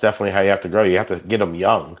that's definitely how you have to grow. You have to get them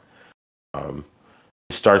young. Um,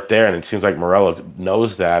 Start there, and it seems like Morello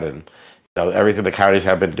knows that, and everything the Coyotes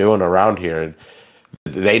have been doing around here, and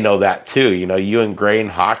they know that too. You ingrain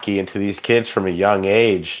hockey into these kids from a young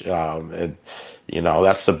age, and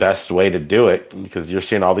that's the best way to do it, because you're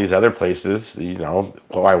seeing all these other places.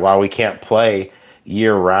 While we can't play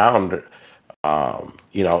year round,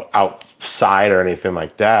 outside or anything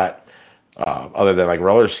like that, other than like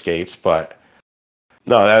roller skates, but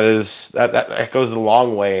no, that goes a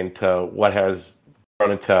long way into what has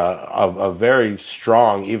grown into a very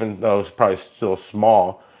strong, even though it's probably still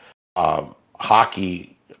small,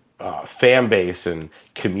 hockey fan base and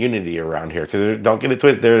community around here. Because don't get it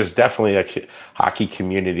twisted, there's definitely a hockey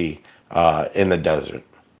community in the desert.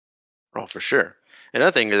 Oh, for sure.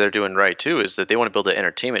 Another thing that they're doing right too is that they want to build an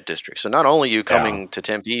entertainment district. So not only are you coming to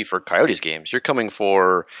Tempe for Coyotes games, you're coming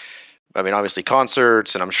for, I mean, obviously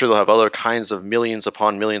concerts, and I'm sure they'll have other kinds of millions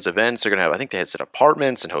upon millions of events. They're gonna have, I think they had said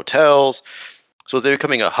apartments and hotels. So they're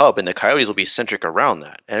becoming a hub, and the Coyotes will be centric around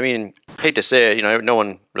that. And I mean, hate to say it, no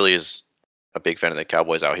one really is a big fan of the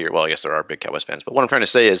Cowboys out here. Well, I guess there are big Cowboys fans, but what I'm trying to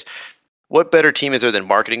say is, what better team is there than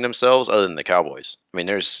marketing themselves other than the Cowboys? I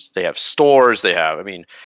mean, they have stores, I mean,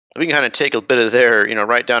 we can kind of take a bit of their,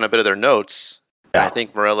 write down a bit of their notes. And I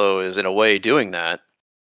think Morello is in a way doing that.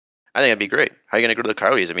 I think that'd be great. How are you going to go to the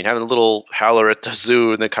Coyotes? I mean, having a little howler at the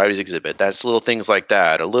zoo and the Coyotes exhibit, that's little things like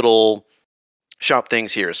that. A little shop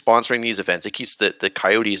things here, sponsoring these events. It keeps the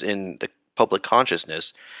Coyotes in the public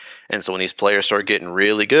consciousness. And so when these players start getting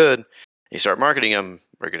really good, you start marketing them,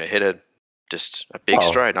 we're going to hit a big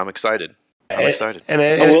stride. I'm excited. And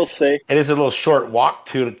I will say it is a little short walk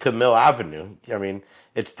to Mill Avenue. I mean,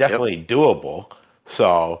 it's definitely doable.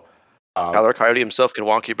 So Tyler Coyote himself can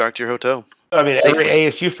walk you back to your hotel. I mean, safely.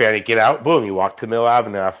 Every ASU fan, you get out, boom, you walk to Mill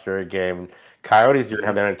Avenue after a game. Coyotes, you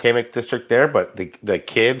have the entertainment district there, but the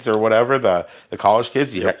kids or whatever, the college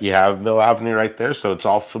kids, you have Mill Avenue right there, so it's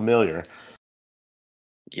all familiar.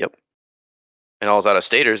 Yep. And all those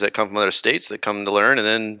out-of-staters that come from other states that come to learn, and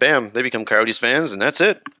then bam, they become Coyotes fans, and that's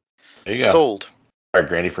it. There you go. Sold. Sorry,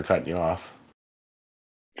 Granny, for cutting you off.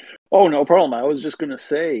 Oh, no problem. I was just going to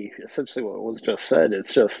say essentially what was just said.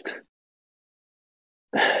 It's just,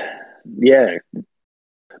 yeah.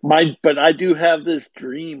 But I do have this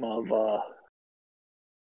dream of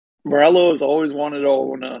Morello has always wanted to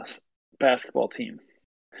own a basketball team.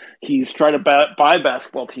 He's tried to buy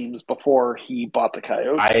basketball teams before he bought the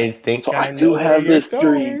Coyotes. I think so. I do have this going.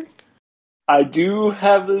 dream. I do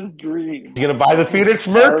have this dream. He's gonna buy the Phoenix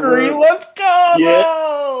Mercury. Let's go! Yeah.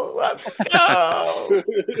 Let's go!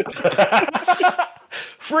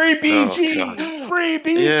 Free BG! Free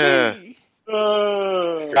BG!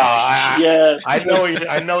 Yeah. Yes. I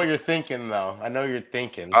know what you're thinking, though. I know you're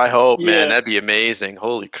thinking. I hope, man. That'd be amazing.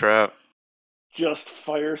 Holy crap! Just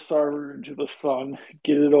fire Sarver into the sun.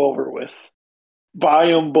 Get it over with. Buy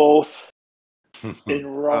them both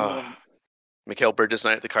and run them. Mikal Bridges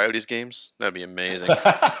night at the Coyotes games? That'd be amazing.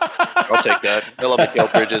 I'll take that. I love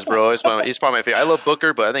Mikal Bridges, bro. He's probably my favorite. I love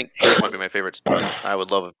Booker, but I think Bridges might be my favorite spot. I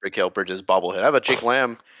would love a Mikal Bridges bobblehead. I have a Jake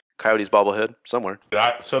Lamb Coyotes bobblehead somewhere.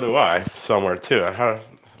 So do I. Somewhere, too.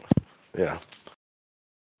 Yeah.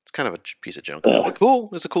 It's kind of a piece of junk. But cool.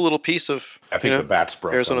 It's a cool little piece of I think the bat's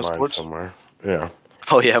broken Arizona sports somewhere. Yeah.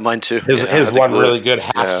 Oh, yeah, mine too. His one really good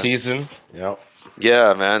half season. Yep.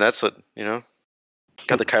 Yeah, man. That's what,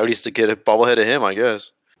 Got the Coyotes to get a bobblehead of him, I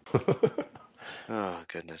guess. Oh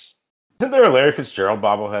goodness. Isn't there a Larry Fitzgerald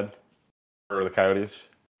bobblehead for the Coyotes?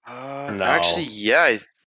 No. Actually, yeah, I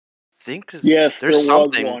think Yes, there there's was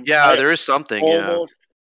something. one. Yeah, there is something.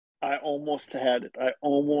 I almost had it. I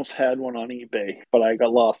almost had one on eBay, but I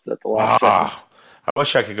got lost at the last Ah, seconds. I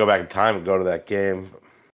wish I could go back in time and go to that game.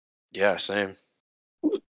 Yeah, same.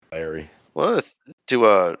 Larry. Well,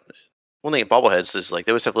 one thing at bobbleheads is like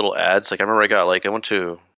they always have little ads. Like I remember I went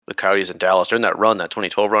to the Coyotes in Dallas during that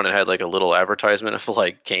 2012 run. It had like a little advertisement of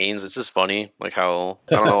like canes. It's just funny, like how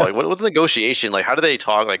I don't know, like what's the negotiation? Like how do they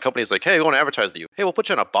talk? Like companies like, hey, we want to advertise with you. Hey, we'll put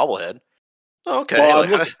you on a bobblehead. Oh, okay.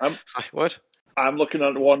 Well, Like what? I'm looking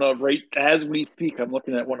at one of right as we speak. I'm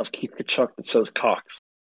looking at one of Keith Kachuk that says Cox.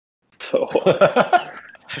 So,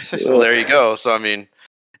 So there you go. So I mean,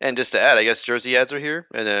 and just to add, I guess jersey ads are here,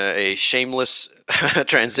 and a shameless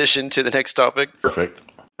transition to the next topic. Perfect.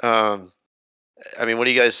 I mean, what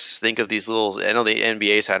do you guys think of these little? I know the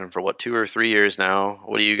NBA's had them for 2 or 3 years now.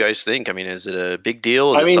 What do you guys think? I mean, is it a big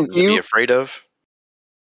deal? Is it something to be afraid of?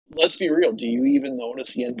 Let's be real. Do you even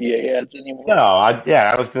notice the NBA ads anymore? No,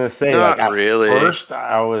 I was going to say, Not like, at really. first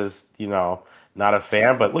I was, not a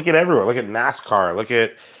fan, but look at everywhere. Look at NASCAR. Look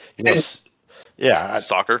at, yeah,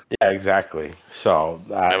 Soccer. yeah, exactly. So,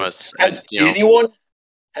 has anyone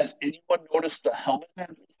noticed the helmet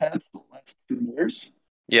ads we've had for the last 2 years?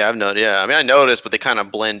 Yeah, I've noticed. Yeah, I mean, I noticed, but they kind of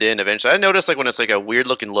blend in eventually. I noticed like when it's like a weird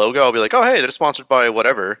looking logo, I'll be like, oh, hey, they're sponsored by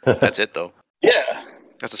whatever. That's it though. Yeah.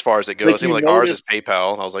 That's as far as it goes. Even like ours is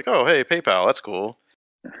PayPal. I was like, oh, hey, PayPal, that's cool.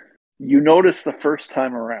 You notice the first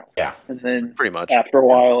time around. Yeah. And then pretty much after a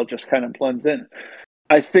while, it just kind of blends in.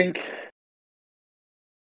 I think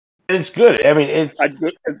it's good. I mean,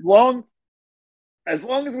 as long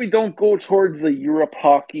as we don't go towards the Europe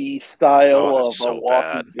hockey style of so a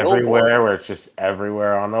walking bad. Everywhere where it's just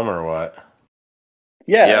everywhere on them or what?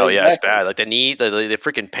 Yeah, exactly. Yeah, it's bad. Like the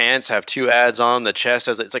freaking pants have 2 ads on. The chest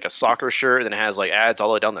it's like a soccer shirt, and then it has like ads all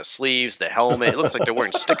the way down the sleeves. The helmet, it looks like they're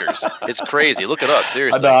wearing stickers. It's crazy. Look it up,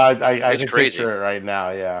 seriously. No, I it's can crazy. picture it right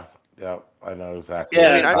now. Yeah, I know exactly.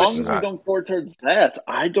 Yeah, as long as we don't go towards that,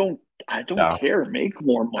 I don't care. Make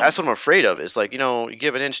more money. That's what I'm afraid of. Is like you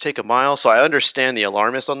give an inch, take a mile. So I understand the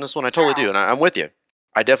alarmist on this one. I totally do, and I'm with you.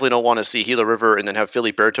 I definitely don't want to see Gila River and then have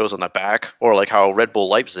Philly Bertos on the back, or like how Red Bull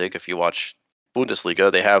Leipzig, if you watch Bundesliga,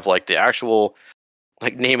 they have like the actual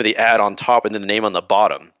like name of the ad on top and then the name on the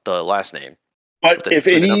bottom, the last name. But if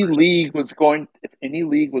any league was going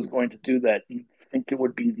to do that, you'd think it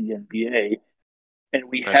would be the NBA, and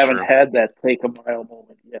we haven't had that take a mile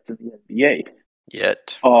moment yet in the NBA.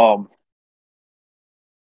 Yet.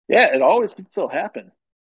 Yeah, it always can still happen.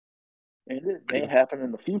 And it may happen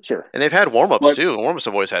in the future. And they've had warm-ups too. Warm-ups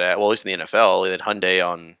have always had, well, at least in the NFL, they had Hyundai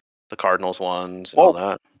on the Cardinals ones and all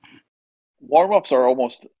that. Warm-ups are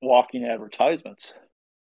almost walking advertisements.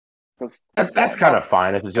 That's kind of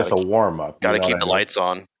fine if it's just a warm-up. Got to keep the lights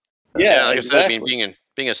on. Yeah, like exactly. I said,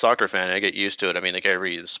 being a soccer fan, I get used to it. I mean, like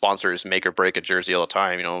every sponsors make or break a jersey all the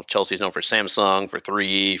time. Chelsea's known for Samsung, for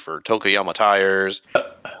 3, for Tokoyama tires.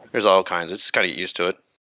 There's all kinds. It's just kind of used to it.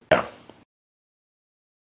 Yeah.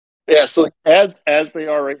 Yeah, so ads as they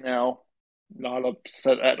are right now, not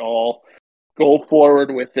upset at all. Go forward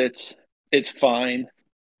with it. It's fine.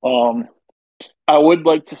 I would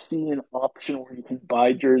like to see an option where you can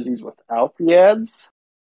buy jerseys without the ads.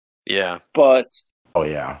 Yeah. But oh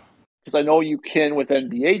yeah. Because I know you can with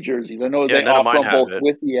NBA jerseys. I know they offer them both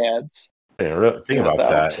with the ads. I didn't really think about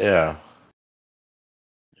that. Yeah.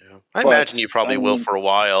 I imagine you probably will for a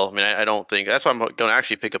while. I mean, I don't think that's why I'm going to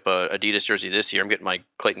actually pick up a Adidas jersey this year. I'm getting my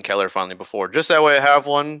Clayton Keller finally before, just that way I have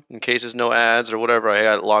one in case there's no ads or whatever. I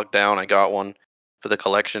got it locked down. I got one for the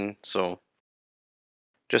collection, so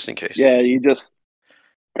just in case. Yeah, you just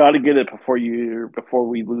got to get it before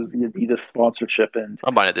we lose the Adidas sponsorship, and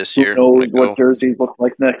I'm buying it this year. Who knows what jerseys look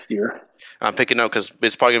like next year? I'm picking up because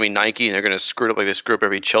it's probably gonna be Nike, and they're gonna screw it up like they screw up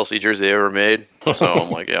every Chelsea jersey they ever made. So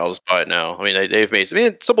I'm like, yeah, I'll just buy it now. I mean, they've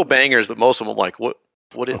made simple bangers, but most of them I'm like, what?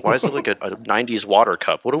 Why is it like a 90s water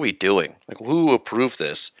cup? What are we doing? Like, who approved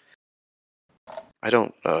this? I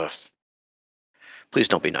don't. Please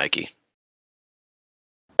don't be Nike.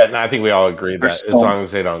 And I think we all agree that as long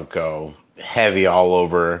as they don't go heavy all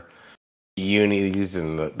over the unis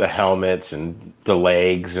and the helmets and the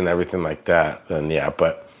legs and everything like that, then yeah.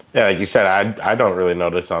 But yeah, like you said, I don't really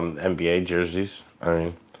notice on NBA jerseys. I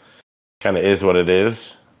mean, kind of is what it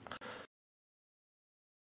is.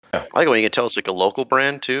 Yeah. I like when you can tell it's like a local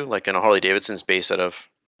brand too, like in a Harley Davidson's based out of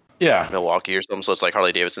Milwaukee or something. So it's like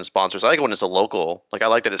Harley Davidson sponsors. I like it when it's a local. Like I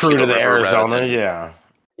like that it's true to the Arizona. Yeah.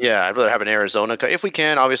 Yeah, I'd rather have an Arizona. If we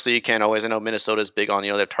can, obviously you can't always. I know Minnesota's big on, they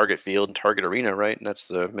have Target Field and Target Arena, right? And that's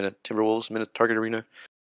the Timberwolves Target Arena.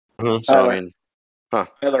 Mhm. So,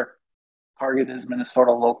 Tyler, Tyler, Target is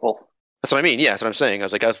Minnesota local. That's what I mean. Yeah, that's what I'm saying. I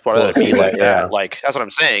was like, I'd Well, rather it be like yeah. that. Like, that's what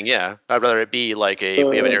I'm saying. Yeah. I'd rather it be like if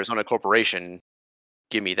we have an Arizona corporation,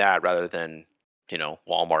 give me that rather than,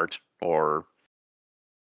 Walmart or,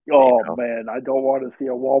 Man, I don't want to see a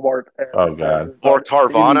Walmart Oh, God. or on any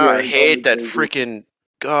Carvana. I Arizona hate that jersey.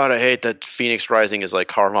 God, I hate that Phoenix Rising is like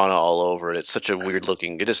Carvana all over it. It's such a weird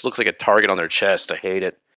looking, it just looks like a target on their chest. I hate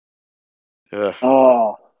it. Ugh.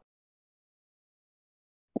 Oh,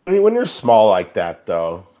 I mean, when you're small like that,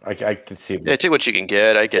 though, I can see Yeah, take what you can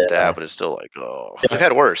get. I get Yeah. that, but it's still like, they've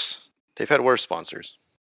had worse. They've had worse sponsors.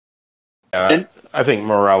 Yeah, I think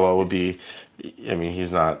Morello would be. I mean,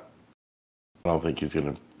 he's not. I don't think he's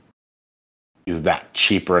that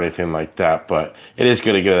cheap or anything like that. But it is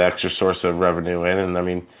good to get an extra source of revenue in. And I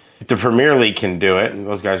mean, if the Premier League can do it, and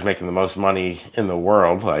those guys making the most money in the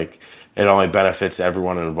world, like it only benefits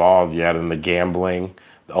everyone involved. You add in the gambling,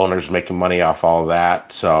 the owners making money off all of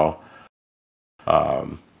that. So,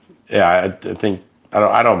 yeah, I think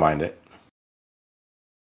I don't mind it.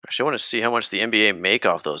 Actually, I want to see how much the NBA make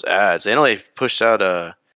off those ads. They only pushed out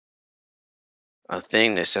a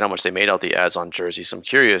thing. They said how much they made out the ads on jerseys. So I'm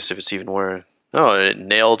curious if it's even where. Oh, it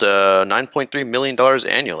nailed $9.3 million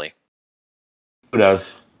annually. Who does?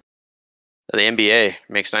 The NBA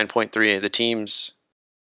makes 9.3. The teams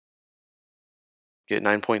get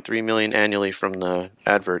 9.3 million annually from the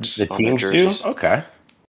adverts The on their teams do? jerseys. Okay.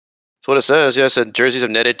 That's what it says. Yeah, it said jerseys have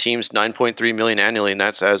netted teams 9.3 million annually, and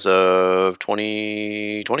that's as of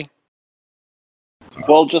 2020.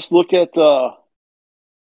 well, just look at.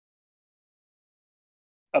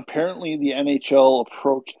 Apparently, the NHL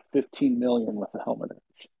approached 15 million with the helmet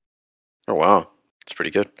ads. Oh wow, that's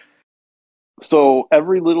pretty good. So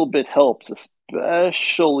every little bit helps,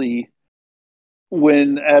 especially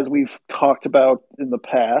when, as we've talked about in the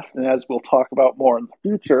past, and as we'll talk about more in the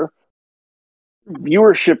future,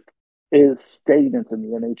 viewership is stagnant in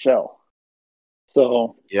the NHL.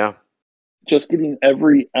 So Yeah, just getting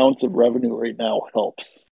every ounce of revenue right now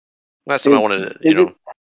helps. that's something I wanted to,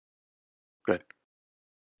 Good.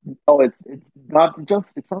 It's not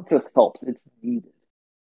just helps, it's needed.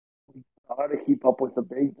 We gotta keep up with the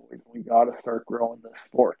big boys. We gotta start growing this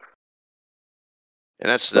sport. And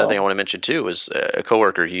that's the thing I So want to mention too. Was a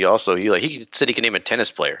coworker. He said he could name a tennis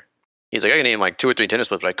player. He's like, I can name like 2 or 3 tennis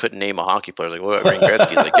players, but I couldn't name a hockey player. I was like, what, Wayne Gretzky?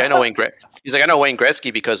 He's like, yeah, I know Wayne Gretzky. He's like, I know Wayne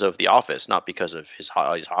Gretzky because of The Office, not because of his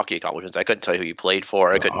hockey accomplishments. I couldn't tell you who he played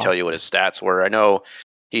for. I couldn't tell you what his stats were. I know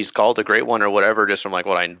he's called a great one or whatever, just from like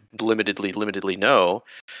what I limitedly know.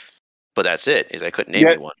 But that's it. Is I couldn't name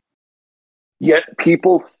yet, you one. yet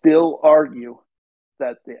people still argue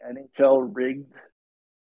that the NHL rigged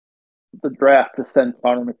the draft to send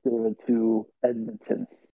Connor McDavid to Edmonton.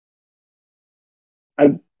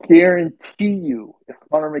 I guarantee you, if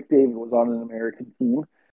Connor McDavid was on an American team,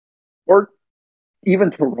 or even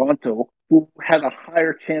Toronto, who had a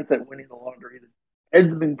higher chance at winning the lottery than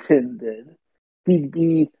Edmonton did, he'd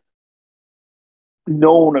be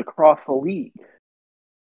known across the league.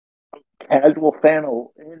 Casual fan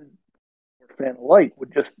and fan alike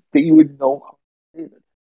would just that you would know David.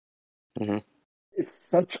 Mm-hmm. It's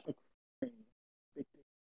such a thing. You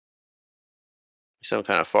sound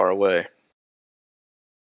kind of far away.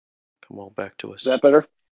 Come on back to us. Is that better?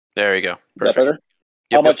 There you go. Is Perfect. that better?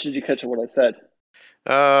 Yep, How much did you catch of what I said?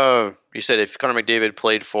 You said if Connor McDavid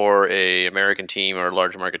played for a American team or a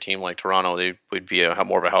large American team like Toronto, they would be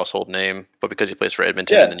more of a household name. But because he plays for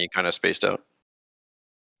Edmonton, Yeah, and then he kind of spaced out.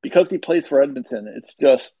 because he plays for Edmonton, it's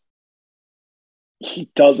just he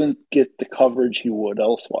doesn't get the coverage he would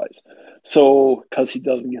elsewise. So, because he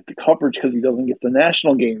doesn't get the coverage, because he doesn't get the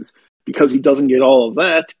national games, because he doesn't get all of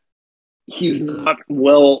that, he's not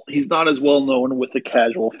as well known with the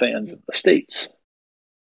casual fans in the States.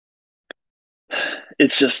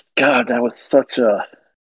 It's just God, that was such a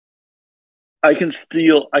I can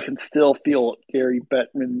still feel Gary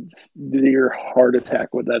Bettman's near heart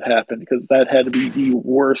attack when that happened because that had to be the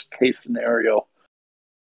worst case scenario.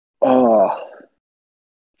 Oh,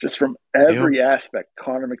 just from every aspect,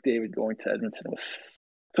 Connor McDavid going to Edmonton was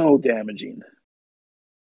so damaging.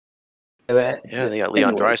 Yeah, they got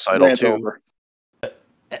Leon Anyways, Draisaitl rant too. over. The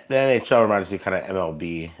NHL reminds me kind of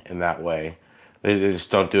MLB in that way. They just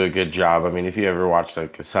don't do a good job. I mean, if you ever watch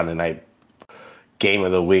like a Sunday night game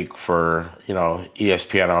of the week for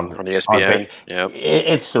ESPN On ESPN. Yep.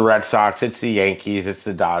 it's the Red Sox, it's the Yankees, it's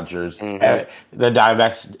the Dodgers. Mm-hmm. The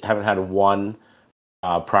Diamondbacks haven't had one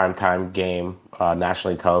primetime game,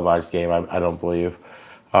 nationally televised game. I don't believe.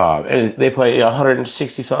 And they play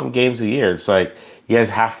 160 something games a year. It's like you guys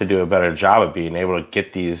have to do a better job of being able to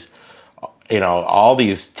get these, all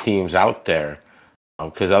these teams out there.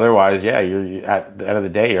 Because otherwise, yeah, you're at the end of the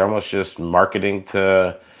day, you're almost just marketing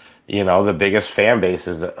to, the biggest fan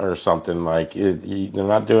bases or something. Like you're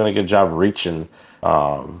not doing a good job reaching,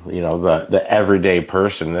 the everyday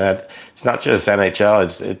person. That it's not just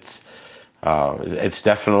NHL. It's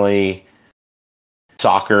definitely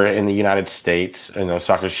soccer in the United States.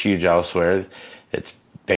 Soccer's huge elsewhere. It's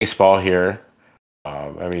baseball here.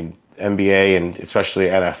 I mean, NBA and especially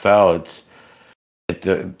NFL.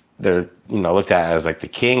 They're looked at as like the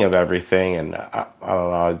king of everything, and I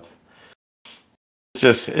don't know.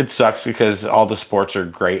 It sucks because all the sports are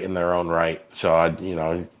great in their own right. So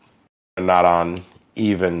they're not on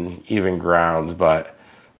even grounds, but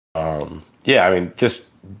yeah, I mean, just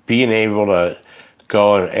being able to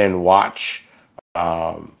go and watch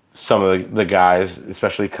some of the guys,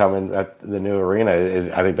 especially coming at the new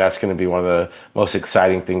arena, I think that's going to be one of the most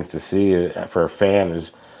exciting things to see for a fan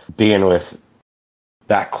is being with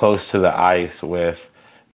that close to the ice with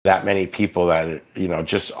that many people that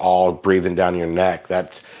just all breathing down your neck.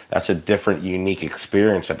 That's a different, unique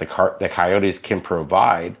experience that the Coyotes can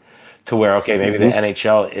provide. To where maybe the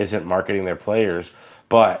NHL isn't marketing their players,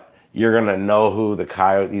 but you're gonna know who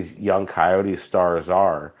these young Coyote stars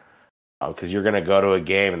are because you're gonna go to a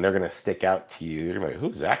game and they're gonna stick out to you. You're like,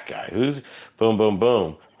 who's that guy? Who's boom, boom,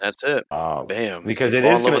 boom. That's it. Um, Bam. They because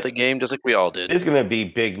fall in love with the game just like we all did. it is gonna be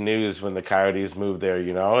big news when the Coyotes move there,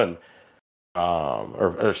 and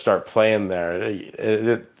or start playing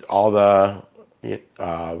there. All the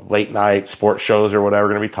late night sports shows or whatever are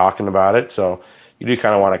going to be talking about it. So you do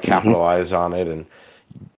kind of want to capitalize on it and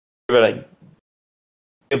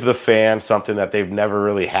give the fans something that they've never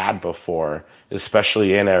really had before,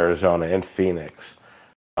 especially in Arizona and Phoenix.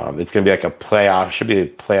 It's going to be like should be a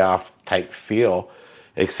playoff type feel,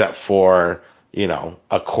 except for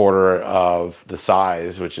a quarter of the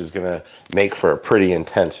size, which is going to make for a pretty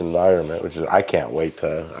intense environment. Which is I can't wait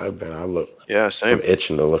to. I'm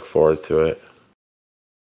itching to look forward to it.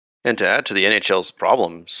 And to add to the NHL's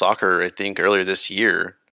problem, soccer, I think earlier this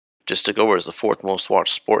year, just took over as the fourth most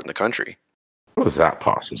watched sport in the country. How is that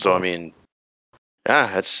possible? So I mean,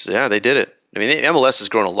 they did it. I mean, the MLS has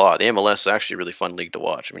grown a lot. The MLS is actually a really fun league to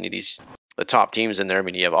watch. I mean, the top teams in there. I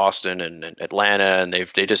mean, you have Austin and Atlanta, and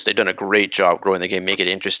they've done a great job growing the game, make it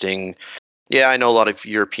interesting. Yeah, I know a lot of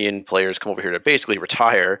European players come over here to basically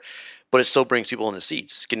retire, but it still brings people in the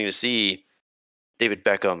seats. Getting to see David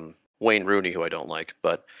Beckham, Wayne Rooney, who I don't like,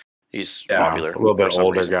 but he's popular. A little bit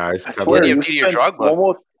older reason. guys. I swear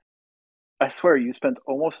you spent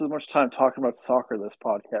almost as much time talking about soccer this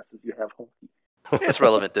podcast as you have hockey. It's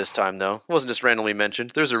relevant this time, though. It wasn't just randomly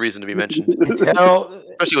mentioned. There's a reason to be mentioned.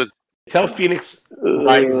 Especially with Phoenix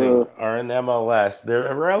Rising are in MLS.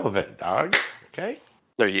 They're irrelevant, dog. Okay.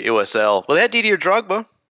 They're USL. Well, they had Didier Drogba.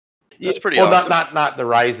 That's pretty awesome. Not the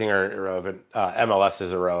Rising are irrelevant. MLS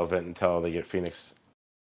is irrelevant until they get Phoenix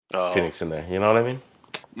in there. You know what I mean?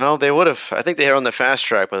 No, they would have. I think they were on the fast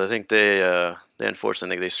track, but I think they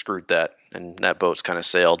unfortunately they screwed that, and that boat's kind of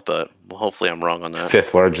sailed. But hopefully, I'm wrong on that.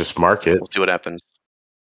 Fifth largest market. We'll see what happens.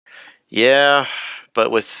 Yeah,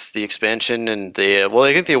 but with the expansion and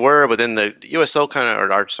I think they were, but then the USL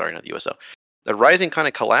not the USL. The Rising kind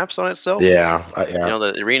of collapsed on itself. Yeah.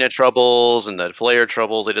 The arena troubles and the player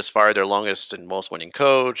troubles. They just fired their longest and most winning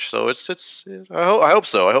coach. So it's. I hope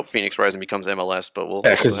so. I hope Phoenix Rising becomes MLS. But we'll.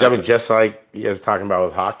 Yeah, because just like you guys talking about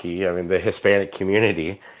with hockey, I mean the Hispanic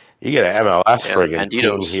community, you get an MLS friggin'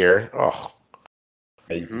 team here. Oh,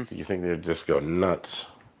 you think they'd just go nuts?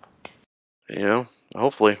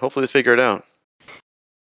 Hopefully they figure it out.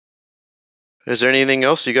 Is there anything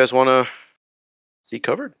else you guys want to see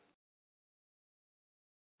covered?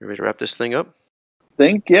 You ready to wrap this thing up? I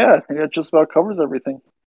think that just about covers everything.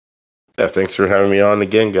 Yeah, thanks for having me on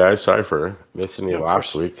again, guys. Sorry for missing you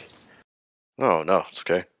last week. Oh, no, it's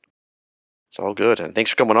okay. It's all good. And thanks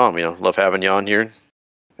for coming on. Love having you on here.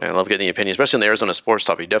 And I love getting the opinion, especially on the Arizona sports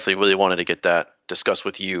topic. Definitely really wanted to get that discussed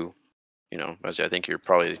with you. As I think you're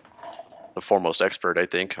probably the foremost expert,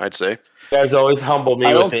 I'd say. You guys always humble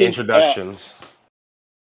me with the introductions.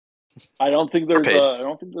 I don't think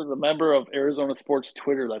there's a member of Arizona sports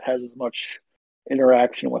Twitter that has as much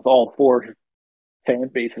interaction with all four fan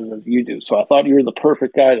bases as you do. So I thought you were the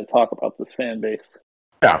perfect guy to talk about this fan base.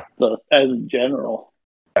 Yeah. In general.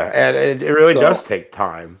 Yeah, and it really does take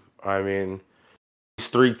time. I mean, these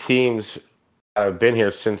three teams have been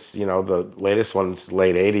here since, the latest one's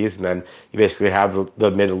late 80s, and then you basically have the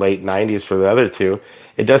mid-late 90s for the other two.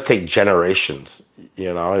 It does take generations,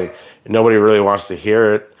 Nobody really wants to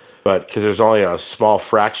hear it, but because there's only a small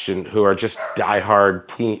fraction who are just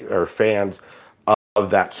diehard team or fans of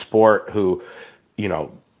that sport who,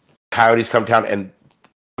 Coyotes come down, and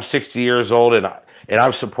I'm 60 years old, and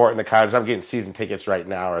I'm supporting the Coyotes. I'm getting season tickets right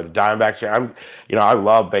now, or the Diamondbacks. I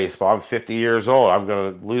love baseball. I'm 50 years old. I'm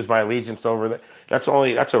going to lose my allegiance over that. That's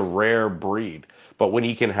a rare breed. But when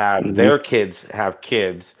you can have their kids have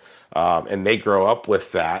kids, and they grow up with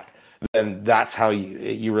that, then that's how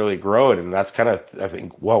you really grow it. And that's kind of, I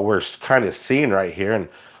think, what we're kind of seeing right here. And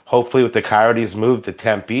hopefully, with the Coyotes move to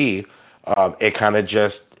Tempe, it kind of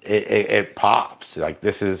just it pops. Like,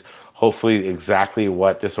 this is hopefully exactly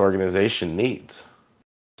what this organization needs.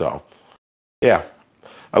 So, yeah,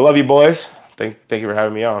 I love you, boys. Thank you for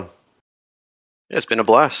having me on. Yeah, it's been a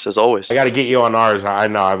blast as always. I got to get you on ours. I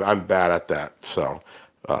know I'm bad at that, so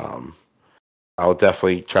I'll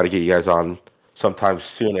definitely try to get you guys on sometime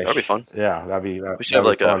soonish. That'd be fun. Yeah, We should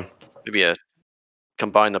have fun. maybe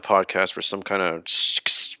combine the podcast for some kind of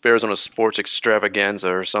Arizona sports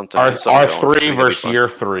extravaganza or something. Our 3 versus year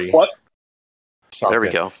 3. What? Something. There we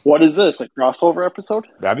go. What is this? A crossover episode?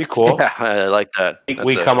 That'd be cool. Yeah, I like that.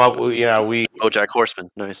 We come up with, we BoJack Horseman.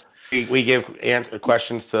 Nice. We give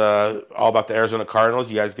questions to all about the Arizona Cardinals.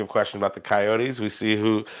 You guys give questions about the Coyotes. We see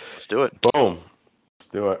who. Let's do it. Boom.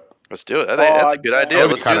 Let's do it. Let's do it. That's a good idea.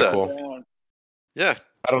 Let's do that. Cool. Yeah.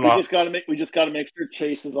 I don't know. We just got to make sure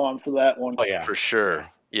Chase is on for that one. Oh yeah, for sure.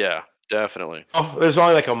 Yeah, definitely. Oh, there's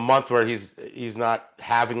only like a month where he's not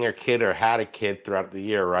having a kid or had a kid throughout the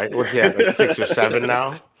year, right? What's he at, like 6 or 7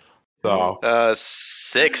 now? So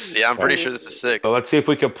 6. Yeah, I'm pretty sure this is 6. So let's see if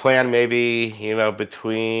we could plan maybe,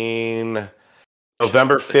 between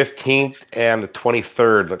November 15th and the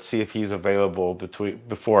 23rd. Let's see if he's available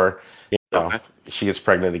before she gets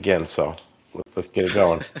pregnant again. So let's get it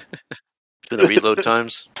going. To the reload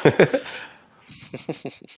times.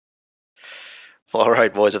 All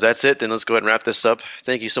right, boys. If that's it, then let's go ahead and wrap this up.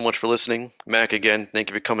 Thank you so much for listening. Mac, again, thank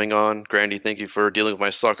you for coming on. Grandy, thank you for dealing with my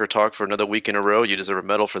soccer talk for another week in a row. You deserve a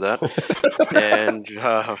medal for that. And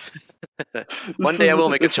one day I will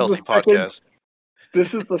make a Chelsea podcast.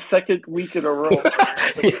 This is the second week in a row.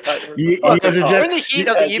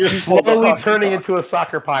 You're slowly turning into a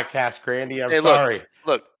soccer podcast, Grandy. I'm sorry.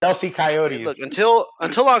 Look, Chelsea Coyotes. Hey, look, until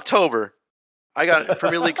October, I got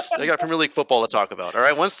Premier League football to talk about. All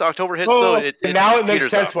right, once October hits, though, it makes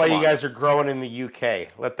sense why you guys are growing in the UK.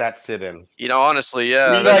 Let that sit in. Honestly,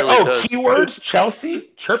 yeah. You're like, really does. Keywords: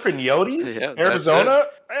 Chelsea, Chirpin, Yotes, Arizona.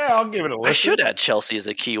 Yeah, I'll give it a listen. I should add Chelsea as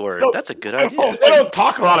a keyword. That's a good idea. They don't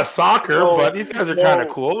talk a lot of soccer, but these guys are kind of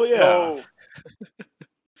cool. Yeah.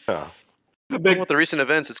 With the recent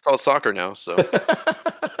events, it's called soccer now. So.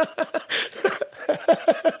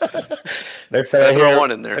 Next time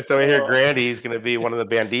I hear Grandy's going to be one of the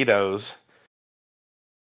banditos.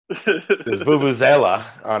 There's Vuvuzela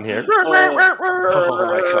on here. Oh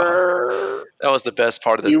my god, that was the best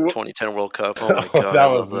part of the 2010 World Cup. Oh my god, that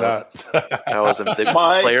was nuts. That was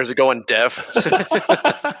the players are going deaf.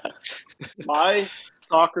 My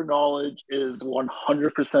soccer knowledge is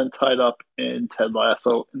 100% tied up in Ted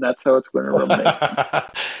Lasso, and that's how it's going to remain.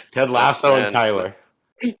 Ted Lasso and Tyler.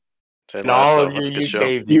 Ted Lasso, that's a good show.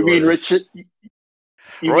 You mean Richard?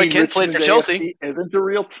 Roy Kent played for Chelsea. Isn't a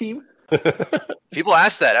real team? People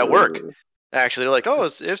ask that at work. Actually, they're like, "Oh,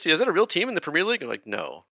 is that a real team in the Premier League?" I'm like,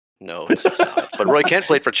 "No, it's not." But Roy Kent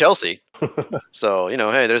played for Chelsea, so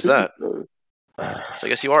hey, there's that. So I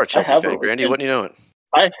guess you are a Chelsea fan, Grandy. Wouldn't you know it?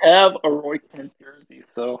 I have a Roy Kent jersey,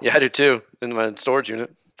 so yeah, I do too, in my storage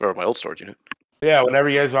unit or my old storage unit. Yeah, whenever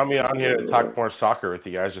you guys want me on here to talk more soccer with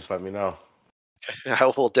you guys, just let me know.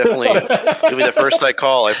 I will definitely. You'll be the first I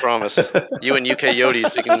call. I promise. You and UK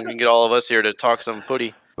Yotes, we can get all of us here to talk some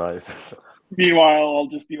footy. Nice. Meanwhile, I'll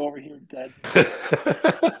just be over here dead.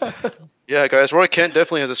 Yeah, guys. Roy Kent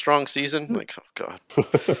definitely has a strong season. Like, oh god.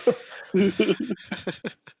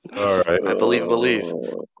 All right. I believe.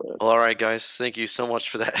 Well, all right, guys. Thank you so much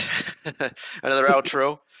for that. Another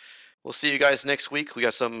outro. We'll see you guys next week. We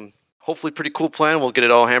got some hopefully pretty cool plan. We'll get it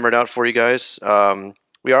all hammered out for you guys.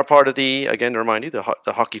 We are part of again to remind you, the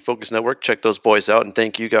Hockey Focus Network. Check those boys out, and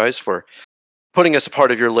thank you guys for putting us a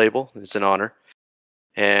part of your label. It's an honor.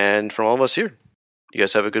 And from all of us here, you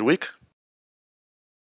guys have a good week.